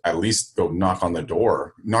them to at least go knock on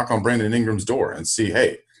Brandon Ingram's door and see,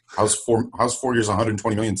 hey, how's 4 years,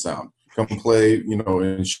 $120 million sound? Come play,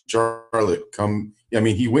 in Charlotte.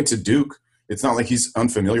 He went to Duke. It's not like he's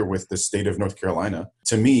unfamiliar with the state of North Carolina.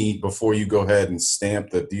 To me, before you go ahead and stamp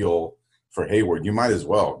the deal for Hayward, you might as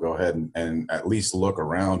well go ahead and at least look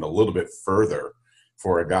around a little bit further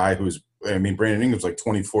for a guy who's – Brandon Ingram's like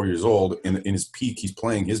 24 years old. In his peak, he's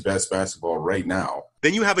playing his best basketball right now.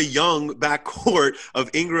 Then you have a young backcourt of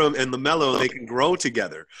Ingram and LaMelo. They can grow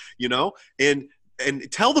together, and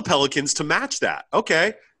tell the Pelicans to match that.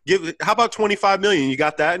 Okay. How about $25 million? You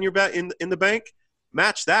got that in your in the bank?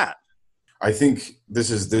 Match that. I think this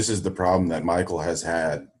is the problem that Michael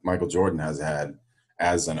Jordan has had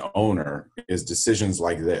as an owner, is decisions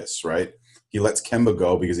like this, right? He lets Kemba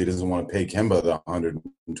go because he doesn't want to pay Kemba the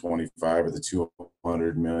 125 or the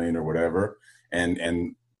 200 million or whatever.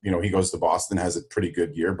 And he goes to Boston, has a pretty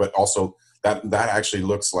good year, but also that actually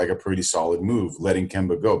looks like a pretty solid move, letting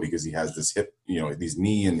Kemba go, because he has this hip, these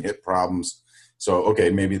knee and hip problems. So, okay,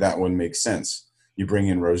 maybe that one makes sense. You bring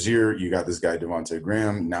in Rozier, you got this guy Devontae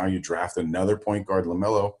Graham. Now you draft another point guard,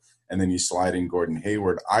 LaMelo, and then you slide in Gordon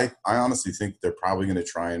Hayward. I honestly think they're probably going to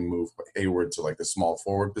try and move Hayward to like the small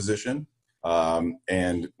forward position.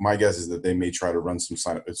 And my guess is that they may try to run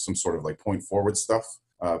some sort of like point forward stuff,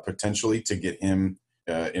 potentially to get him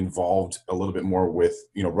involved a little bit more with,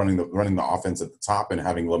 running the offense at the top and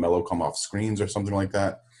having LaMelo come off screens or something like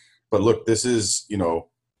that. But look, this is,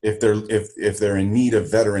 if they're in need of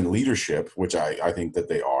veteran leadership, which I think that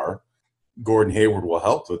they are, Gordon Hayward will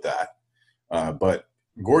help with that. But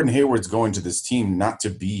Gordon Hayward's going to this team not to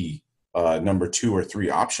be number 2 or 3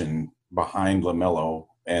 option behind LaMelo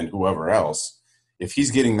and whoever else. If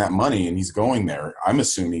he's getting that money and he's going there, I'm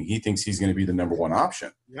assuming he thinks he's going to be the number 1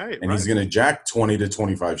 option. Right, and he's going to jack 20 to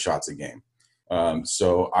 25 shots a game.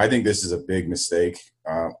 So I think this is a big mistake.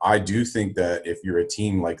 I do think that if you're a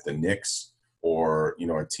team like the Knicks or,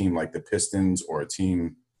 a team like the Pistons or a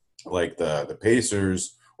team like the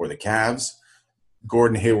Pacers or the Cavs,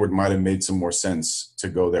 Gordon Hayward might have made some more sense to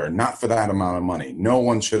go there. Not for that amount of money. No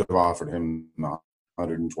one should have offered him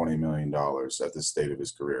 $120 million at this state of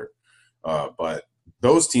his career. But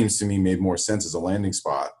those teams to me made more sense as a landing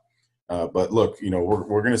spot. But look,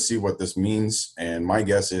 we're going to see what this means. And my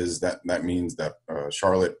guess is that means that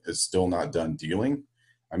Charlotte is still not done dealing.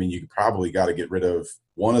 I mean, you probably got to get rid of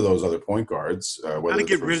one of those other point guards, whether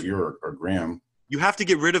it's Rozier or Graham. You have to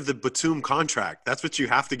get rid of the Batum contract. That's what you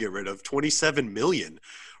have to get rid of. $27 million,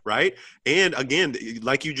 right? And again,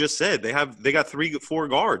 like you just said, they got 3-4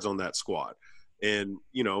 guards on that squad. And,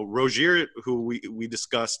 Rozier, who we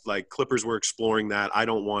discussed, like Clippers were exploring that. I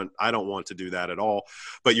don't want to do that at all.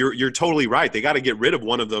 But you're totally right. They got to get rid of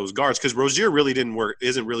one of those guards because Rozier really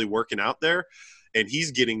isn't really working out there. And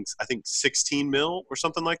he's getting, I think, 16 mil or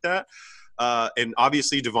something like that. And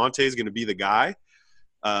obviously Devontae is going to be the guy.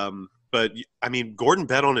 But, I mean, Gordon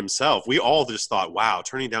bet on himself. We all just thought, wow,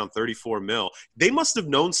 turning down 34 mil. They must have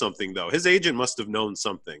known something, though. His agent must have known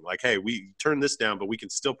something. Like, hey, we turned this down, but we can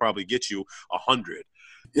still probably get you 100.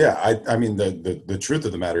 Yeah, I mean, the truth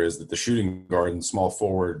of the matter is that the shooting guard and small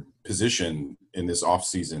forward position in this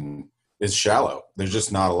offseason is shallow. There's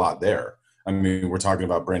just not a lot there. I mean, we're talking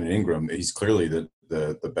about Brandon Ingram. He's clearly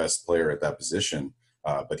the best player at that position,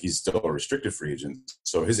 but he's still a restricted free agent.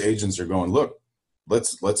 So his agents are going, look,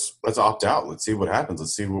 let's opt out. Let's see what happens.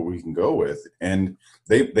 Let's see what we can go with. And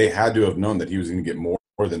they had to have known that he was going to get more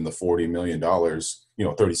than the $40 million,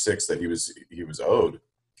 36 that he was owed.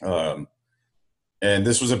 And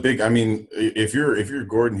this was a big, I mean, if you're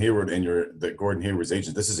Gordon Hayward and you're the Gordon Hayward's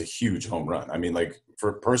agent, this is a huge home run. I mean, like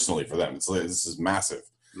personally for them, this is massive.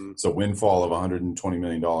 It's a windfall of $120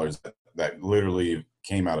 million that literally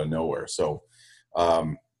came out of nowhere. So,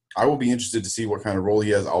 I will be interested to see what kind of role he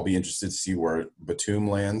has. I'll be interested to see where Batum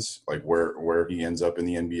lands, like where he ends up in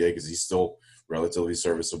the NBA, because he's still a relatively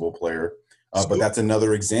serviceable player. But that's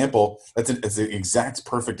another example. It's an exact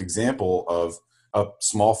perfect example of a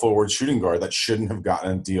small forward shooting guard that shouldn't have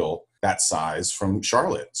gotten a deal that size from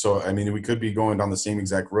Charlotte. So, I mean, we could be going down the same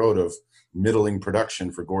exact road of middling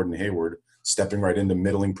production for Gordon Hayward, stepping right into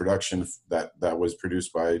middling production that was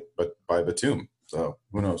produced by Batum. So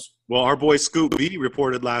who knows? Well, our boy Scoop B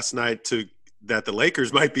reported last night that the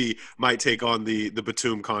Lakers might take on the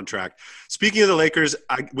Batum contract. Speaking of the Lakers,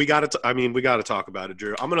 we got to talk about it,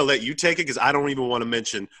 Jrue. I'm going to let you take it because I don't even want to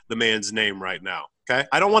mention the man's name right now. Okay,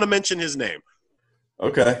 I don't want to mention his name.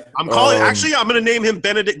 Okay, I'm calling. Actually, I'm going to name him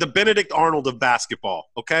the Benedict Arnold of basketball.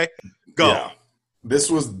 Okay, go. Yeah.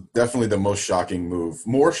 This was definitely the most shocking move,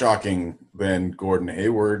 more shocking than Gordon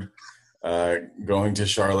Hayward going to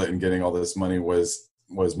Charlotte and getting all this money was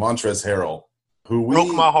Montrezl Harrel, who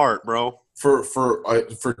broke my heart, bro.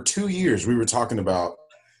 For 2 years, we were talking about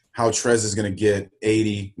how Trez is going to get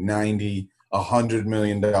 80, 90, $100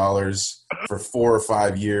 million for 4 or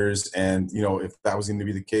 5 years. And, if that was going to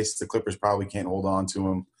be the case, the Clippers probably can't hold on to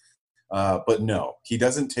him. But no, he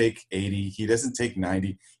doesn't take 80. He doesn't take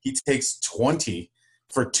 90. He takes 20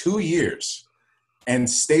 for 2 years and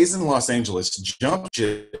stays in Los Angeles, jump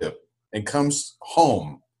ship, and comes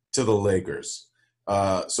home to the Lakers.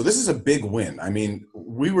 So this is a big win. I mean,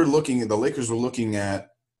 the Lakers were looking at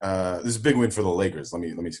this is a big win for the Lakers. Let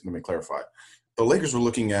me clarify. The Lakers were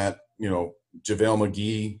looking at, JaVale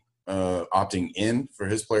McGee opting in for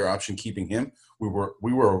his player option, keeping him. We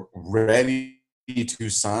were ready to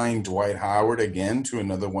sign Dwight Howard again to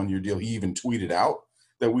another 1-year deal. He even tweeted out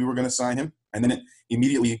that we were going to sign him. And then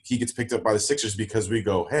immediately he gets picked up by the Sixers because we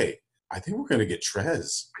go, hey, I think we're going to get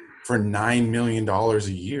Trez for $9 million a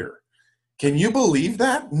year. Can you believe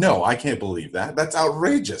that? No, I can't believe that. That's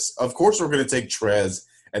outrageous. Of course we're going to take Trez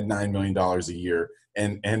at $9 million a year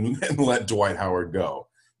and let Dwight Howard go.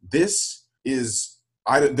 This is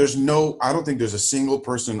I don't think there's a single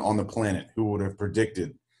person on the planet who would have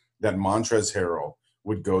predicted that Montrezl Harrel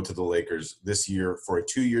would go to the Lakers this year for a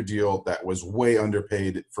 2-year deal that was way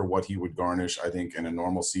underpaid for what he would garnish, I think, in a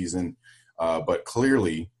normal season. But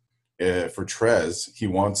clearly, for Trez, he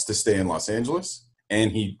wants to stay in Los Angeles,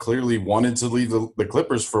 and he clearly wanted to leave the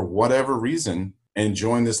Clippers for whatever reason and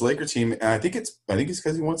join this Laker team. And I think it's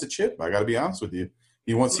because he wants a chip. I got to be honest with you.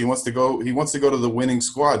 He wants to go to the winning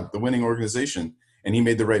squad, the winning organization, and he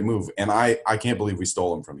made the right move. And I can't believe we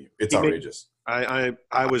stole him from you. It's outrageous.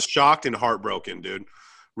 I was shocked and heartbroken, dude.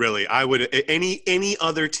 Really, I would any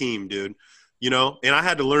other team, dude. You know, and I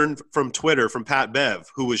had to learn from Twitter from Pat Bev,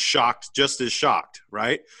 who was shocked, just as shocked,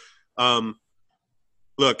 right?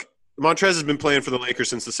 Look, Montrez has been playing for the Lakers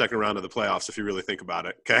since the second round of the playoffs, if you really think about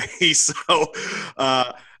it. Okay, so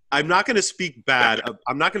I'm not going to speak bad.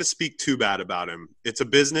 I'm not going to speak too bad about him. It's a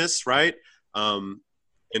business, right?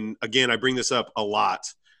 And again, I bring this up a lot.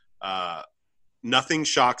 Nothing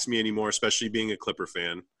shocks me anymore, especially being a Clipper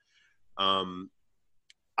fan.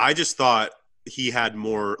 I just thought he had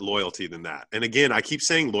more loyalty than that. And again, I keep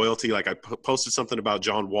saying loyalty. Like I posted something about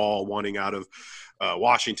John Wall wanting out of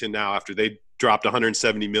Washington now after they dropped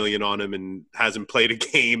 $170 million on him and hasn't played a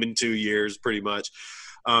game in 2 years, pretty much.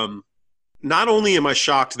 Not only am I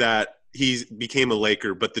shocked that he became a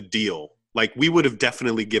Laker, but the deal. Like, we would have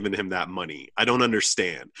definitely given him that money. I don't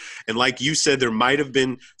understand. And like you said, there might have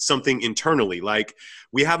been something internally. Like,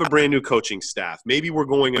 we have a brand new coaching staff. Maybe we're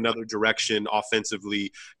going another direction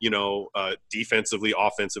offensively, defensively,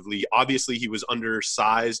 offensively. Obviously, he was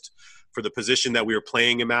undersized for the position that we were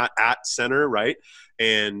playing him at center, right?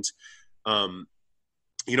 And,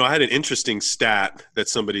 I had an interesting stat that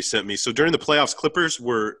somebody sent me. So during the playoffs, Clippers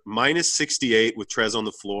were minus 68 with Trez on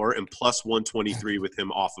the floor and plus 123 with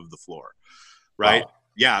him off of the floor, right? Wow.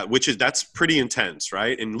 Yeah, that's pretty intense,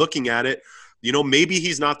 right? And looking at it, maybe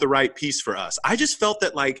he's not the right piece for us. I just felt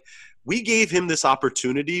that, like, we gave him this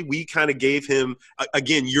opportunity. We kind of gave him,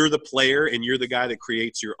 again, you're the player and you're the guy that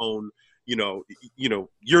creates your own,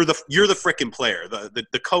 you're the frickin' player.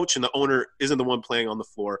 The coach and the owner isn't the one playing on the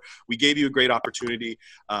floor. We gave you a great opportunity.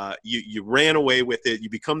 You ran away with it. You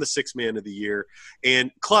become the sixth man of the year.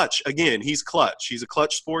 And clutch, again, he's clutch. He's a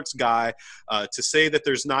clutch sports guy. To say that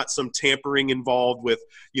there's not some tampering involved with,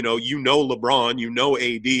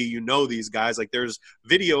 LeBron, AD, these guys. Like, there's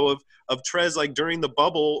video of Trez, like, during the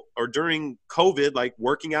bubble or during COVID, like,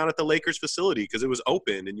 working out at the Lakers facility because it was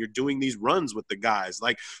open and you're doing these runs with the guys.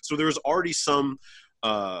 Like, so there was already some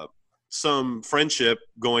friendship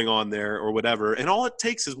going on there or whatever. And all it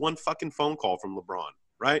takes is one fucking phone call from LeBron,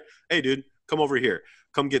 right? Hey, dude, come over here.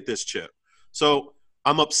 Come get this chip. So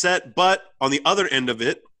I'm upset. But on the other end of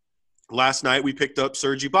it, last night we picked up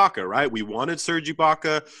Serge Ibaka, right? We wanted Serge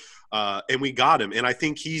Ibaka and we got him. And I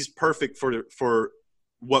think he's perfect for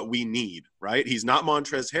what we need, right? He's not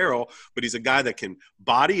Montrezl Harrel, but he's a guy that can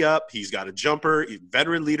body up. He's got a jumper,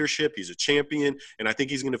 veteran leadership. He's a champion, and I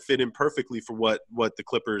think he's going to fit in perfectly for what the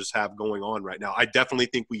Clippers have going on right now. I definitely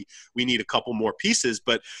think we need a couple more pieces,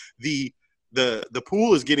 but the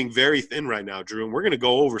pool is getting very thin right now, Jrue, and we're going to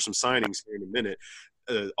go over some signings here in a minute.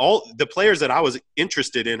 All the players that I was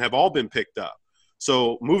interested in have all been picked up.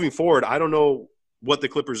 So moving forward, I don't know what the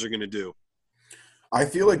Clippers are going to do. I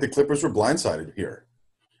feel like the Clippers were blindsided here.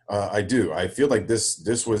 I do. I feel like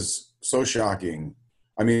this was so shocking.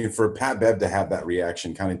 I mean, for Pat Bev to have that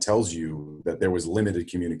reaction kind of tells you that there was limited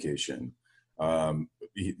communication.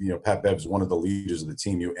 Pat Bev's one of the leaders of the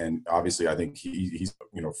team, and obviously I think he's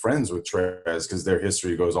friends with Trez because their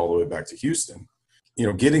history goes all the way back to Houston.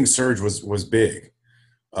 Getting Serge was big,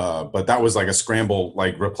 but that was like a scramble,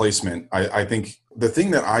 like, replacement. I think the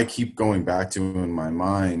thing that I keep going back to in my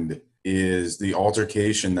mind is the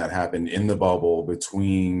altercation that happened in the bubble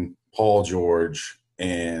between Paul George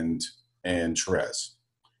and Trez.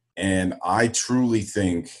 And I truly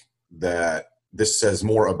think that this says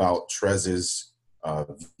more about Trez's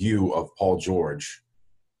view of Paul George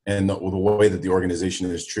and the way that the organization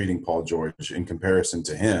is treating Paul George in comparison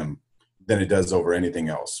to him than it does over anything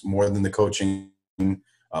else. More than the coaching,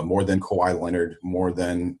 more than Kawhi Leonard, more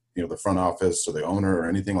than the front office or the owner or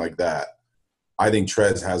anything like that. I think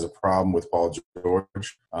Trez has a problem with Paul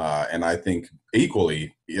George, and I think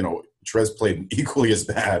equally, Trez played equally as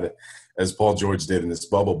bad as Paul George did in this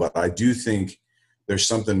bubble. But I do think there's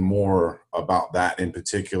something more about that in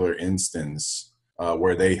particular instance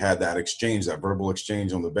where they had that exchange, that verbal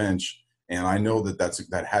exchange on the bench, and I know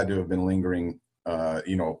that had to have been lingering.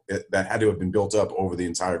 That had to have been built up over the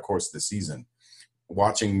entire course of the season.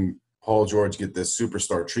 Watching Paul George get this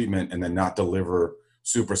superstar treatment and then not deliver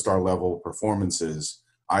superstar level performances,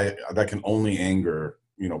 that can only anger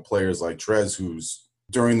players like Trez, who's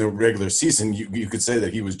during the regular season you could say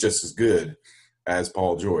that he was just as good, as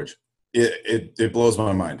Paul George. It blows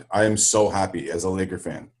my mind. I am so happy as a Laker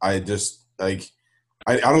fan. I just like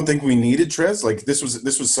I don't think we needed Trez. Like this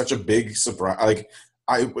was such a big surprise. Like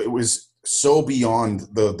it was so beyond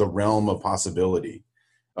the realm of possibility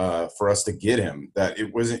for us to get him that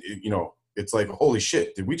it wasn't. It's like, holy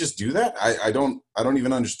shit, did we just do that? I don't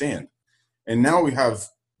even understand. And now we have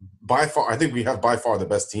by far the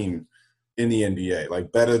best team in the NBA.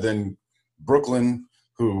 Like better than Brooklyn.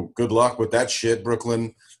 Who? Good luck with that shit,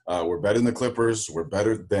 Brooklyn. We're better than the Clippers. We're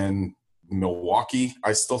better than Milwaukee.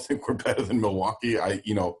 I still think we're better than Milwaukee.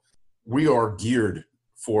 We are geared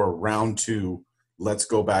for round 2. Let's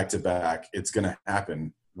go back to back. It's going to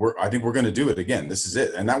happen. I think we're going to do it again. This is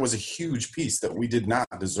it. And that was a huge piece that we did not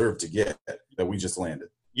deserve to get that we just landed.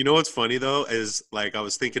 You know what's funny though is like I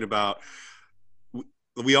was thinking about.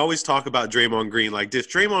 We always talk about Draymond Green. Like,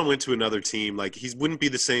 if Draymond went to another team, like, he wouldn't be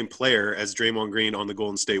the same player as Draymond Green on the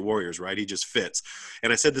Golden State Warriors, right? He just fits.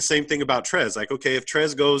 And I said the same thing about Trez. Like, okay, if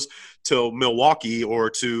Trez goes to Milwaukee or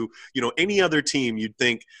to, any other team, you'd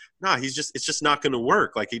think, nah, it's just not going to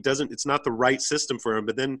work. Like, it's not the right system for him.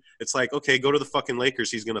 But then it's like, okay, go to the fucking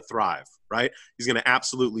Lakers. He's going to thrive, right? He's going to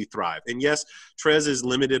absolutely thrive. And yes, Trez is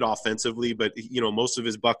limited offensively, but, most of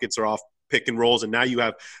his buckets are off pick and rolls, and now you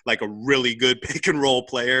have like a really good pick and roll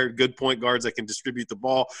player, good point guards that can distribute the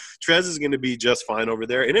ball. Trez is going to be just fine over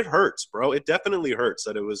there, and it hurts, bro. It definitely hurts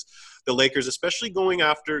that it was the Lakers, especially going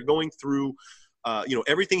through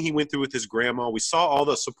everything he went through with his grandma. We saw all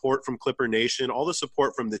the support from Clipper Nation, all the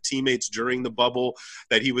support from the teammates during the bubble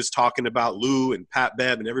that he was talking about, Lou and Pat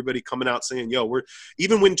Bev and everybody coming out saying,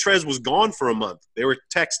 even when Trez was gone for a month, they were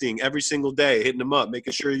texting every single day, hitting him up,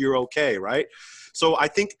 making sure you're okay, right? So I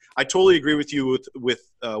think I totally agree with you with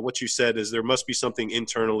what you said is there must be something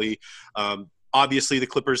internally. Obviously, the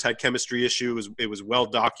Clippers had chemistry issues. It was well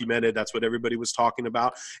documented. That's what everybody was talking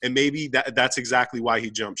about. And maybe that's exactly why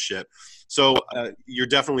he jumped ship. So you're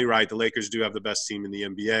definitely right. The Lakers do have the best team in the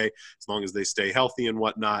NBA as long as they stay healthy and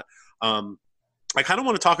whatnot. I kind of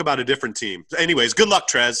want to talk about a different team. Anyways, good luck,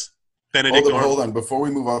 Trez. Hold on. Before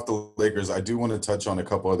we move off the Lakers, I do want to touch on a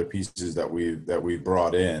couple other pieces that we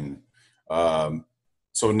brought in.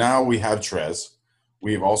 So now we have Trez.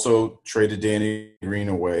 We've also traded Danny Green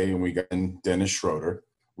away, and we got in Dennis Schroeder.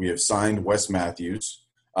 We have signed Wes Matthews,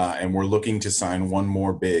 and we're looking to sign one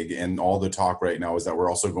more big. And all the talk right now is that we're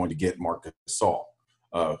also going to get Marc Gasol,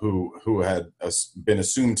 who had been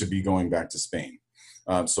assumed to be going back to Spain.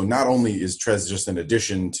 So not only is Trez just an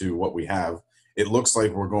addition to what we have, it looks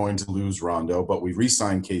like we're going to lose Rondo, but we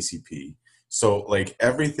re-signed KCP. So, like,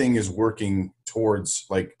 everything is working towards,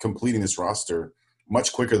 like, completing this roster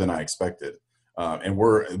much quicker than I expected.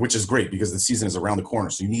 Which is great because the season is around the corner.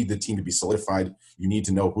 So you need the team to be solidified. You need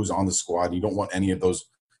to know who's on the squad. You don't want any of those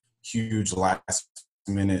huge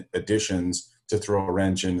last-minute additions to throw a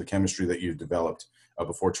wrench in the chemistry that you've developed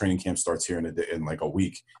before training camp starts here in like a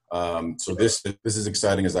week. So this is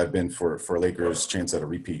exciting as I've been for Lakers' chance at a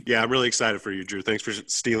repeat. Yeah, I'm really excited for you, Jrue. Thanks for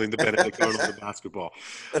stealing the benefit going on the basketball.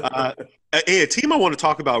 A team I want to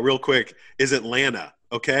talk about real quick is Atlanta.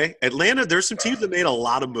 Okay, Atlanta, there's some teams that made a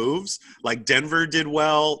lot of moves. Like Denver did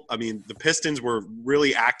well. I mean, the Pistons were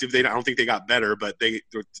really active. I don't think they got better, but they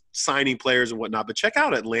were signing players and whatnot. But check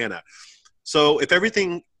out Atlanta. So if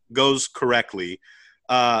everything goes correctly,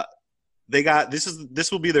 they got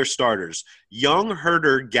this will be their starters: Young,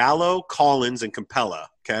 Herter, Gallo, Collins, and Capella.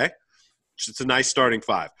 Okay, it's a nice starting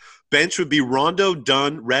 5. Bench would be Rondo,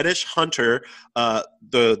 Dunn, Reddish, Hunter,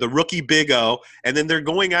 the rookie Big O, and then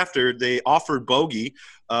they offered Bogdan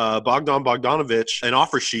Bogdanovic an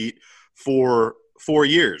offer sheet for 4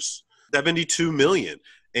 years, $72 million,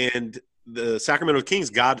 and the Sacramento Kings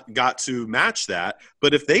got to match that.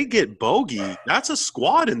 But if they get Bogey, that's a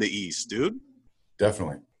squad in the East, dude.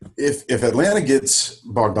 Definitely. If Atlanta gets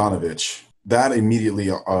Bogdanovic, that immediately,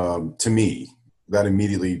 to me,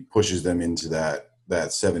 pushes them into that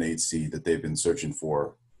 7-8 seed that they've been searching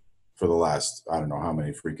for the last, I don't know how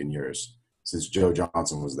many freaking years since Joe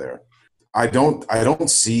Johnson was there. I don't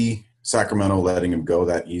see Sacramento letting him go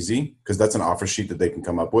that easy because that's an offer sheet that they can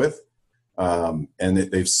come up with. And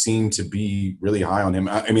they've seemed to be really high on him.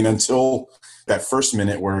 I mean, until that first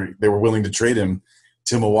minute where they were willing to trade him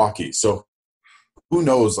to Milwaukee. So who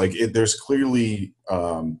knows? Like, there's clearly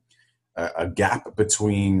a gap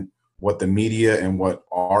between what the media and what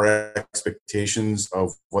our expectations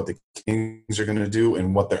of what the Kings are going to do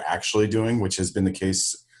and what they're actually doing, which has been the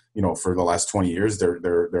case, for the last 20 years.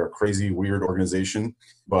 They're a crazy, weird organization.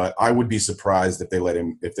 But I would be surprised if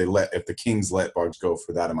the Kings let Bugs go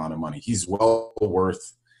for that amount of money. He's well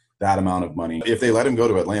worth that amount of money. If they let him go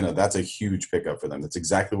to Atlanta, that's a huge pickup for them. That's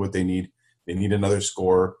exactly what they need. They need another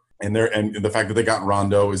scorer. And the fact that they got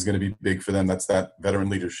Rondo is going to be big for them. That's that veteran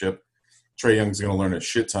leadership. Trae Young's going to learn a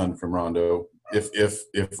shit ton from Rondo.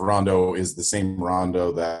 If Rondo is the same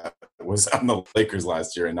Rondo that was on the Lakers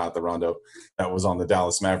last year and not the Rondo that was on the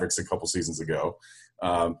Dallas Mavericks a couple seasons ago.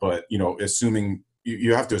 But assuming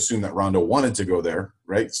you have to assume that Rondo wanted to go there,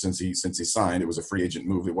 right? Since he signed, it was a free agent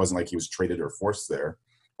move. It wasn't like he was traded or forced there.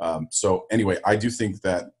 So anyway, I do think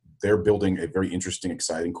that they're building a very interesting,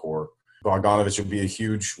 exciting core. Bogdanovich would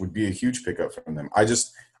be a huge pickup from them.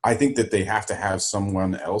 I think that they have to have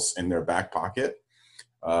someone else in their back pocket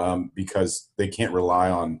because they can't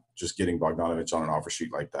rely on just getting Bogdanovich on an offer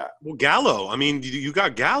sheet like that. Well, Gallo, I mean, you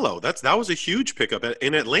got Gallo. That was a huge pickup.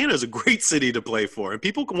 And Atlanta is a great city to play for, and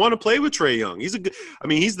people want to play with Trae Young.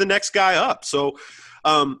 He's the next guy up. So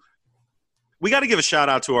we got to give a shout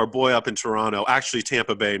out to our boy up in Toronto, actually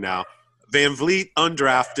Tampa Bay now. Van Vliet,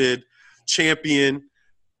 undrafted, champion,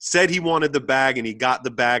 said he wanted the bag, and he got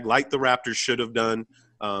the bag like the Raptors should have done.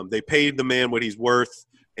 They paid the man what he's worth,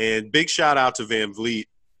 and big shout out to Van Vliet.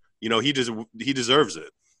 He deserves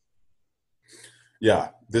it. Yeah,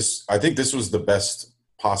 I think this was the best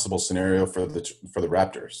possible scenario for the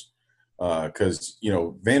Raptors because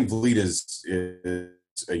Van Vliet is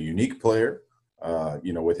a unique player,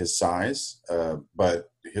 with his size,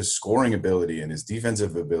 but his scoring ability and his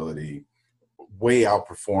defensive ability way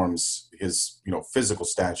outperforms his physical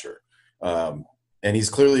stature, and he's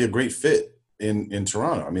clearly a great fit in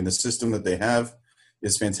Toronto. I mean, the system that they have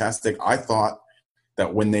is fantastic. I thought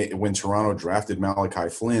that when Toronto drafted Malachi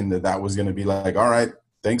Flynn, that was going to be like, all right,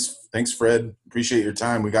 thanks Fred, appreciate your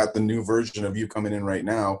time. We got the new version of you coming in right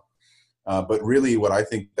now. But really, what I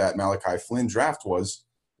think that Malachi Flynn draft was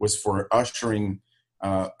for ushering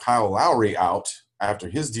Kyle Lowry out after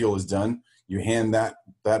his deal is done. You hand that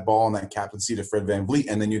ball and that captaincy to Fred VanVleet,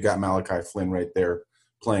 and then you got Malachi Flynn right there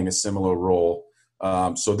playing a similar role.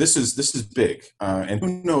 So this is big, and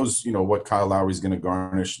who knows, what Kyle Lowry is going to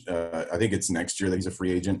garnish. I think it's next year that he's a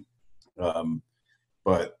free agent.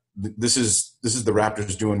 But this is the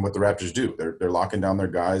Raptors doing what the Raptors do. They're locking down their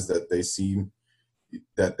guys that they see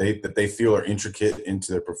that they feel are intricate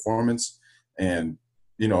into their performance, and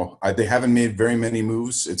they haven't made very many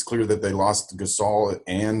moves. It's clear that they lost Gasol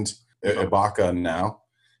and Ibaka now.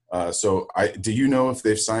 So do you know if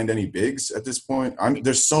they've signed any bigs at this point?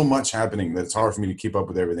 There's so much happening that it's hard for me to keep up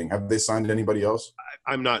with everything. Have they signed anybody else?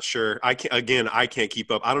 I'm not sure. I can't keep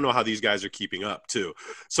up. I don't know how these guys are keeping up too.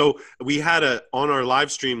 So we had on our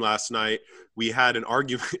live stream last night, we had an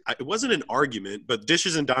argument. It wasn't an argument, but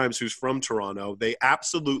Dishes and Dimes, who's from Toronto, they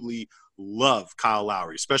absolutely love Kyle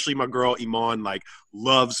Lowry, especially my girl Iman,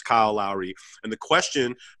 loves Kyle Lowry. And the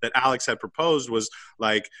question that Alex had proposed was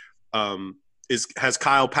has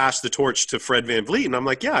Kyle passed the torch to Fred VanVleet? And I'm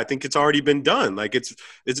like, yeah, I think it's already been done.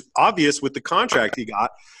 It's obvious with the contract he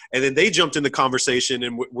got. And then they jumped in the conversation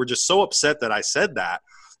and we're just so upset that I said that.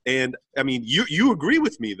 And I mean, you agree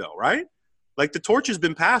with me though, right? The torch has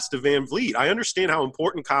been passed to VanVleet. I understand how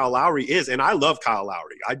important Kyle Lowry is, and I love Kyle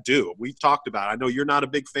Lowry. I do. We've talked about it. I know you're not a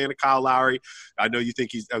big fan of Kyle Lowry. I know you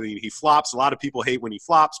think he flops. A lot of people hate when he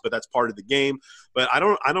flops, but that's part of the game. But I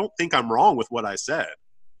don't think I'm wrong with what I said.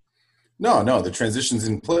 No, the transition's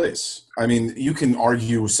in place. I mean, you can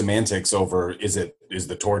argue semantics over is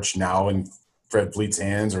the torch now in Fred Vliet's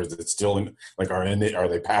hands, or is it still in? Are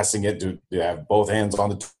they passing it? Do they have both hands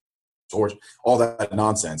on the torch? All that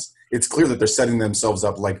nonsense. It's clear that they're setting themselves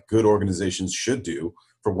up like good organizations should do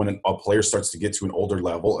for when a player starts to get to an older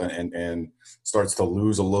level and starts to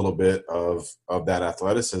lose a little bit of that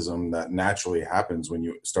athleticism that naturally happens when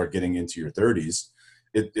you start getting into your 30s.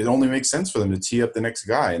 It only makes sense for them to tee up the next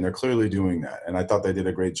guy, and they're clearly doing that. And I thought they did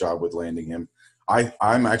a great job with landing him.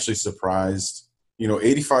 I'm actually surprised.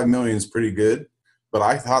 $85 million is pretty good, but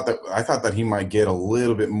I thought that he might get a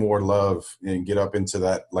little bit more love and get up into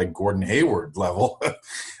that Gordon Hayward level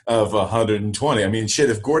of 120. I mean, shit,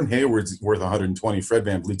 if Gordon Hayward's worth 120, Fred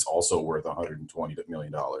VanVleet's also worth $120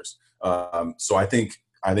 million. So I think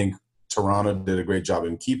Toronto did a great job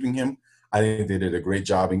in keeping him. I think they did a great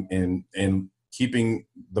job in keeping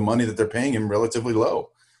the money that they're paying him relatively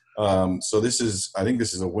low. So I think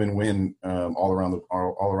this is a win-win all around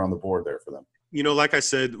the board there for them. Like I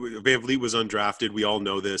said, VanVleet was undrafted. We all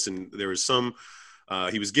know this. And there was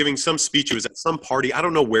he was giving some speech. He was at some party. I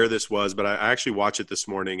don't know where this was, but I actually watched it this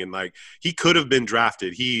morning. And he could have been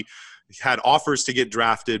drafted. He had offers to get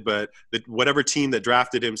drafted, but whatever team that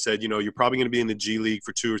drafted him said, you're probably going to be in the G League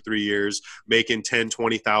for 2 or 3 years, making $10,000,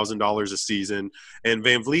 $20,000 a season. And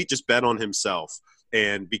VanVleet just bet on himself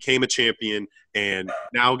and became a champion and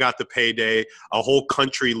now got the payday. A whole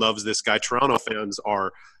country loves this guy. Toronto fans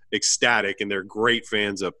are ecstatic, and they're great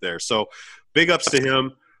fans up there. So big ups to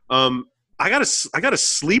him. I got a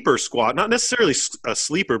sleeper squad, not necessarily a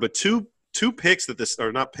sleeper, but two picks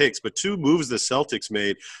two moves the Celtics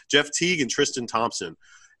made: Jeff Teague and Tristan Thompson.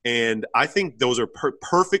 And I think those are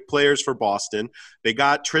perfect players for Boston. They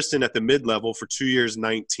got Tristan at the mid-level for 2 years,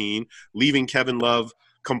 19, leaving Kevin Love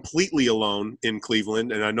completely alone in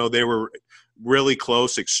Cleveland. And I know they were really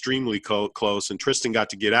close, extremely close, and Tristan got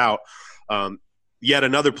to get out. Yet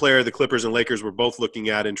another player the Clippers and Lakers were both looking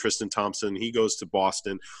at in Tristan Thompson. He goes to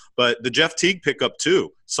Boston. But the Jeff Teague pickup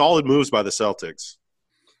too. Solid moves by the Celtics.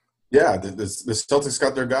 Yeah, the Celtics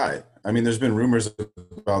got their guy. I mean, there's been rumors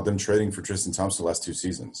about them trading for Tristan Thompson the last 2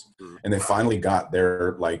 seasons. And they finally got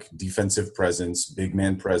their, like, defensive presence, big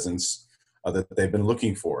man presence that they've been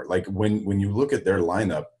looking for. Like, when you look at their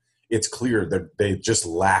lineup, it's clear that they just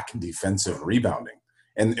lack defensive rebounding.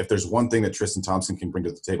 And if there's one thing that Tristan Thompson can bring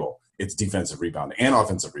to the table, it's defensive rebounding and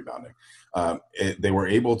offensive rebounding. They were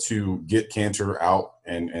able to get Cantor out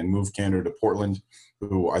and move Cantor to Portland,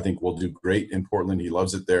 who I think will do great in Portland. He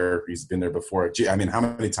loves it there. He's been there before. Gee, I mean, how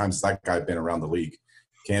many times has that guy been around the league?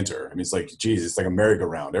 Cantor. I mean, it's like, geez, it's like a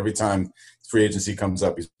merry-go-round. Every time free agency comes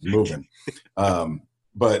up, he's moving.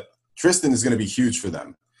 But Tristan is going to be huge for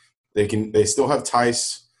them. They still have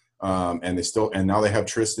Tice, and now they have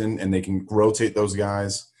Tristan, and they can rotate those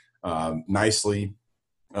guys nicely.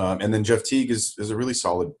 And then Jeff Teague is a really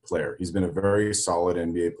solid player. He's been a very solid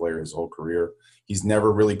NBA player his whole career. He's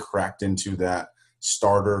never really cracked into that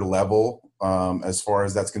starter level as far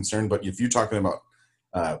as that's concerned. But if you're talking about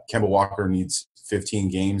Kemba Walker needs 15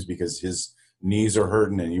 games because his knees are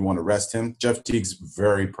hurting and you want to rest him, Jeff Teague's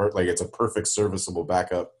it's a perfect serviceable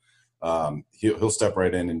backup. He'll step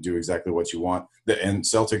right in and do exactly what you want. And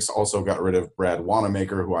Celtics also got rid of Brad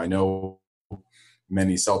Wanamaker, who I know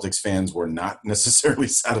many Celtics fans were not necessarily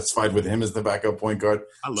satisfied with him as the backup point guard.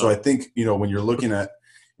 I think, when you're looking at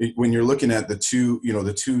the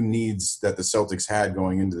two needs that the Celtics had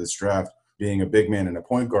going into this draft, being a big man and a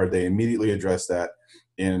point guard, they immediately addressed that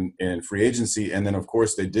in free agency. And then, of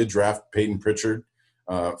course, they did draft Peyton Pritchard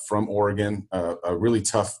from Oregon, a really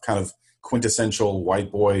tough kind of quintessential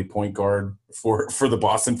white boy point guard for the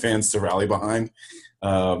Boston fans to rally behind.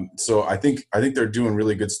 So I think they're doing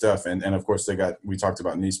really good stuff. And of course we talked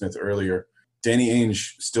about Neesmith earlier. Danny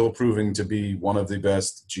Ainge still proving to be one of the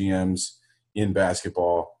best GMs in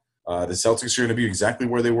basketball. The Celtics are going to be exactly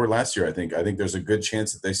where they were last year. I think there's a good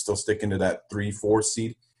chance that they still stick into that 3-4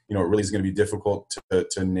 seed. It really is going to be difficult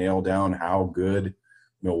to nail down how good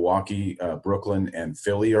Milwaukee, Brooklyn, and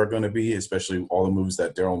Philly are going to be, especially all the moves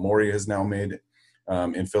that Daryl Morey has now made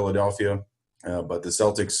in Philadelphia. But the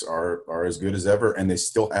Celtics are as good as ever, and they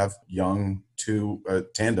still have young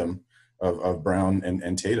tandem of Brown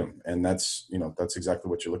and Tatum, and that's exactly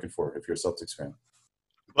what you're looking for if you're a Celtics fan.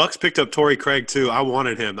 Bucks picked up Torrey Craig too. I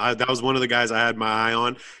wanted him. That was one of the guys I had my eye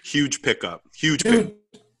on. Huge pickup. Dude,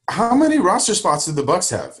 how many roster spots did the Bucks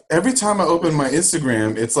have? Every time I open my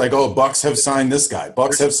Instagram, it's like, oh, Bucks have signed this guy.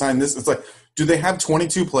 Bucks have signed this. It's like, do they have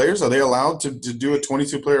 22 players? Are they allowed to do a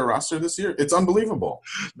 22-player roster this year? It's unbelievable.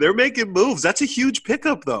 They're making moves. That's a huge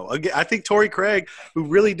pickup, though. Again, I think Torrey Craig, who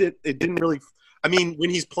really didn't really – I mean, when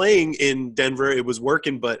he's playing in Denver, it was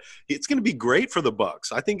working, but it's going to be great for the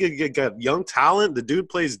Bucks. I think it got young talent. The dude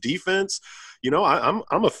plays defense. I'm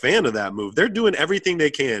a fan of that move. They're doing everything they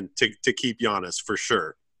can to keep Giannis for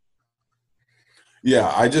sure.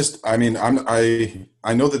 Yeah, I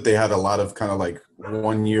know that they had a lot of kind of like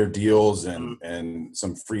 1-year deals and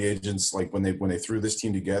some free agents. Like when they threw this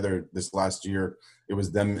team together this last year, it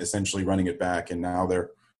was them essentially running it back, and now they're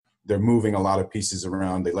moving a lot of pieces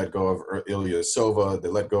around. They let go of Ilya Sova. They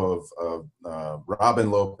let go of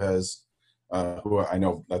Robin Lopez, who I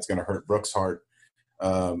know that's going to hurt Brooks' heart.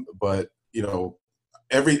 But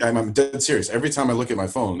I'm dead serious. Every time I look at my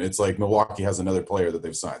phone, it's like Milwaukee has another player that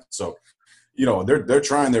they've signed. So. They're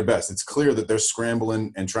trying their best. It's clear that they're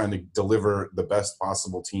scrambling and trying to deliver the best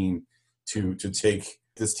possible team to take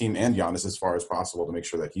this team and Giannis as far as possible to make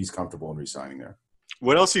sure that he's comfortable in re-signing there.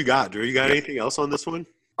 What else you got, Drew? You got anything else on this one?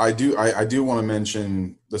 I do want to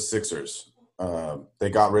mention the Sixers. They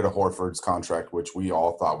got rid of Horford's contract, which we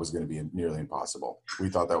all thought was going to be nearly impossible. We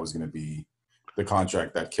thought that was going to be the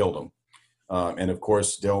contract that killed him. And, of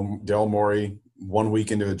course, Daryl Morey, 1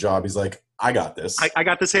 week into the job, he's like, I got this. I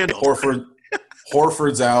got this handled.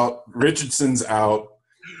 Horford's out. Richardson's out.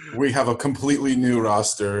 We have a completely new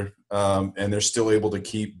roster, and they're still able to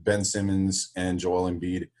keep Ben Simmons and Joel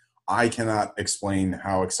Embiid. I cannot explain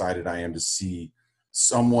how excited I am to see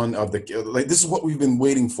someone of this is what we've been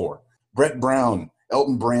waiting for. Brett Brown,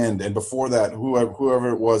 Elton Brand, and before that, whoever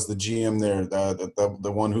it was, the GM there,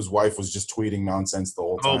 the one whose wife was just tweeting nonsense the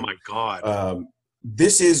whole time. Oh, my God.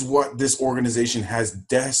 this is what this organization has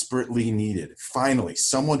desperately needed. Finally,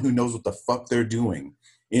 someone who knows what the fuck they're doing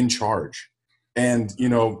in charge. And, you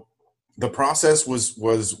know, the process was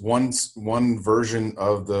one version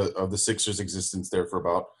of the Sixers' existence there for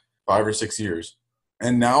about 5 or 6 years.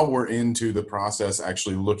 And now we're into the process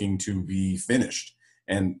actually looking to be finished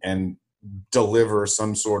and deliver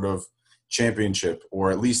some sort of championship,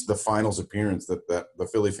 or at least the finals appearance that the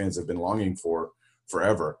Philly fans have been longing for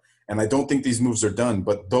forever. And I don't think these moves are done,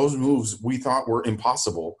 but those moves we thought were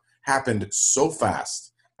impossible happened so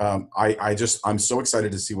fast. I'm so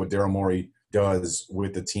excited to see what Daryl Morey does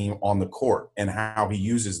with the team on the court and how he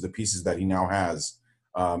uses the pieces that he now has.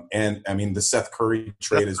 And I mean, the Seth Curry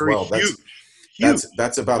trade as well.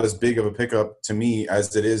 That's about as big of a pickup to me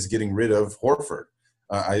as it is getting rid of Horford.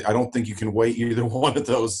 I don't think you can weigh either one of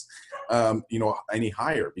those, any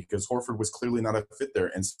higher, because Horford was clearly not a fit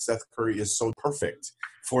there, and Seth Curry is so perfect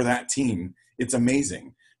for that team. It's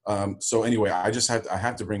amazing. So anyway, I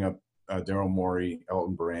have to bring up Daryl Morey,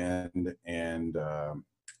 Elton Brand, and now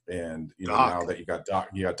that you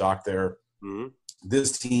got Doc there, mm-hmm.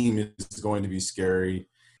 This team is going to be scary.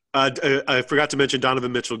 I forgot to mention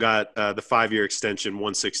Donovan Mitchell got the 5-year extension,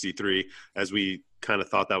 163, as we kind of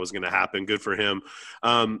thought that was going to happen. Good for him.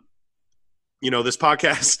 This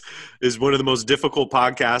podcast is one of the most difficult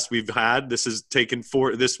podcasts we've had.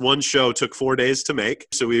 This one show took 4 days to make.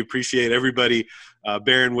 So we appreciate everybody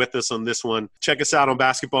bearing with us on this one. Check us out on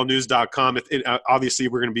basketballnews.com. Obviously,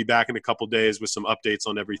 we're going to be back in a couple days with some updates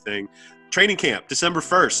on everything. Training camp, December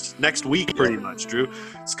 1st, next week pretty much, Drew.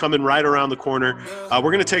 It's coming right around the corner. We're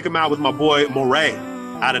going to take him out with my boy Moray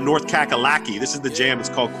out of North Kakalaki. This is the jam. It's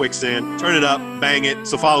called Quicksand. Turn it up, bang it.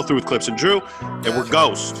 So follow through with Clips and Drew, and we're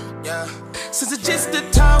Ghost. Yeah. Since it's just the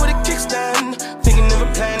time with a kickstand, thinking of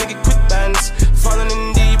a plan to get quick bands, falling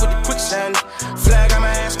in deep with the quicksand. Flag on my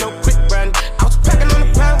ass, no quick brand. I was packing on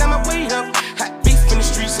the pound, got my weight up. Hot beef in the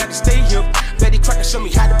streets, had to stay up. Betty Crocker showed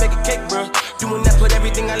me how to bake a cake, bro. Doing that, put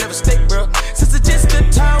everything I love at stake, bro. Since it's just the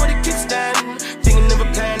time with a kickstand, thinking of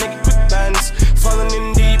a plan to get quick bands, falling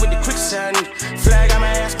in deep with the quicksand. Flag on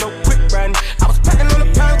my ass, no quick brand. I was packing on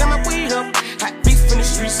the pound, got my weight up. Hot beef in the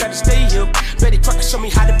streets, had to stay up. Betty Crocker showed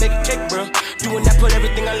me how to bake a cake, bro. Doing that, put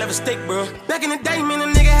everything I love at stake, bro. Back in the day, man,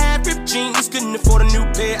 a nigga had ripped jeans. Couldn't afford a new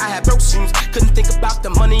pair, I had broke shoes. Couldn't think about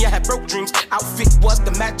the money, I had broke dreams. Outfit was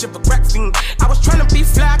the match of a crack fiend. I was trying to be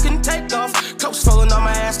fly, couldn't take off. Clothes falling on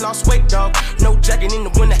my ass, lost weight, dog. No jacket in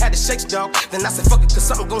the winter, had to shake, dog. Then I said, fuck it, cause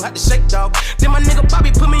something gon' have to shake, dog. Then my nigga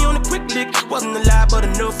Bobby put me on a quick lick. Wasn't alive, but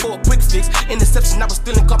enough for a quick fix. Interception, I was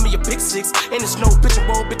stealing, caught me a pick six. In the snow, bitch, and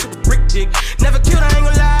roll, bitch, with a brick dick. Never killed, I ain't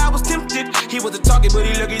gon' lie, I was tempted. He was a target, but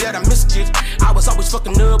he lucky that I missed it. I was always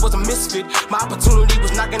fucking up, was a misfit. My opportunity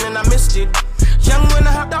was knocking and I missed it. Young when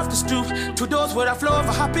I hopped off the stoop, 2 doors where I floor if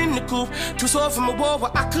I hop in the coupe. Too sore from a war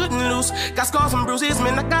where I couldn't lose. Got scars and bruises,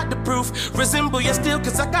 man, I got the proof. Resemble you still,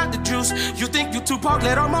 cause I got the juice. You think you Tupac,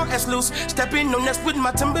 let all my ass loose. Step in on next with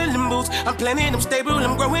my Timberland boots. I'm planning, I'm stable,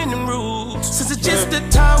 I'm growing in roots. Since it's just the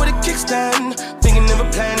time with a kickstand, thinking of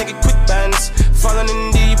a plan to get quick bands, falling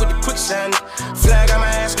in deep with the quicksand. Flag on my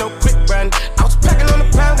ass, no quick brand. I was packing on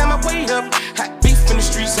the pound, got my weight up. Hot beef in the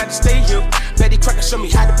streets, had to stay up. Betty Crocker showed me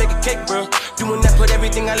how to bake a cake, bro. Doing that, put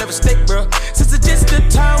everything I love at stake, bro. Since it's just the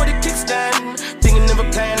time with a kickstand, thinking of a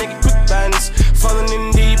plan to get quick bands, falling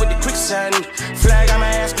in deep with the quicksand. Flag on my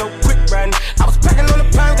ass, no quick brand. I was packing on the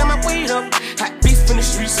pound, got my weight up. Hot beef in the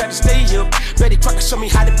streets, had to stay up. Betty Crocker showed me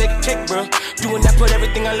how to bake a cake, bro. Doing that, put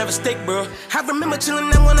everything I love at stake, bro. I remember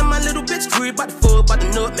chilling at one of my little bitch crib, by the foot, by the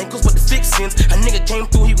nut, man, cause what the fix since. A nigga came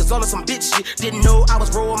through, he was all on some bitch shit. Didn't know I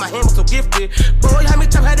was raw, my hand was so gifted. Boy, how me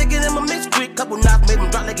top had to get him a mix quick. Couple knocks made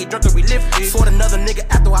him drop like he drunk and relifted. Fought another nigga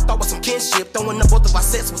after I thought was some kinship. Throwing up both of our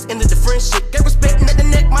sets was ended the friendship. Get respect at the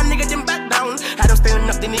neck, my nigga didn't back down. Had him standing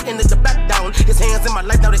up, then he ended the back down. His hands in my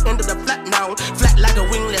life, now they ended up flat now. Flat like a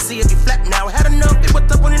wing, let's see if he flat now. Had enough, it was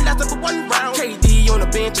tough when it lasted for 1 round. KD on the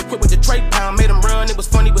bench, equipped with the trade pound. Made him run, it was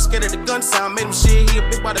funny, was scared of the gun sound. Made him shit, he a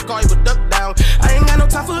bitch by the car, he would duck down. I ain't got no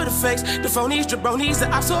time for the fakes, the phonies, jabronis,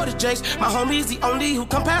 the ops or the jakes. My homie's the only who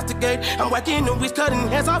come past the gate. I'm whacking the weeds, cutting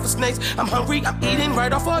heads off of snakes. I'm hungry, I'm eating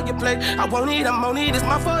right off of your plate. I won't eat, I'm on it, it's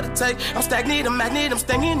my fault to take. I'm stagnant, I'm magnet, I'm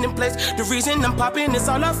staying in place. The reason I'm popping is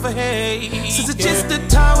all up for hate. Since it's just the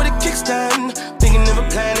time with a kickstand, thinking of a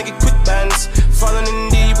plan to get quick bands, falling in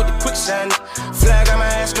deep with the quicksand. Flag on my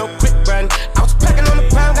ass, no quick brand. I was packing on the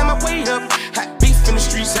pound, got my weight up. Hot beef in the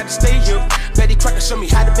streets, had to stay up. Betty Crocker showed me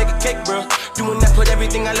how to bake a cake, bro. Doing that, put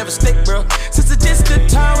everything I love at stake, bro. Since it's just the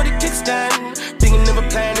time with a kickstand, thinking of a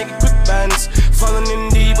plan to get quick bands, falling in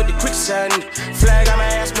deep with the quicksand. Flag on my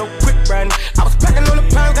ass, no quick brand. I was packing on the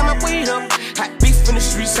pound, got my weight up. Hot beef in the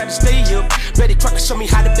streets, had to stay up. Betty Crocker show me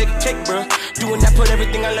how to bake a cake, bro. Doing that, put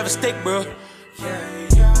everything I love at stake, bro. Yeah.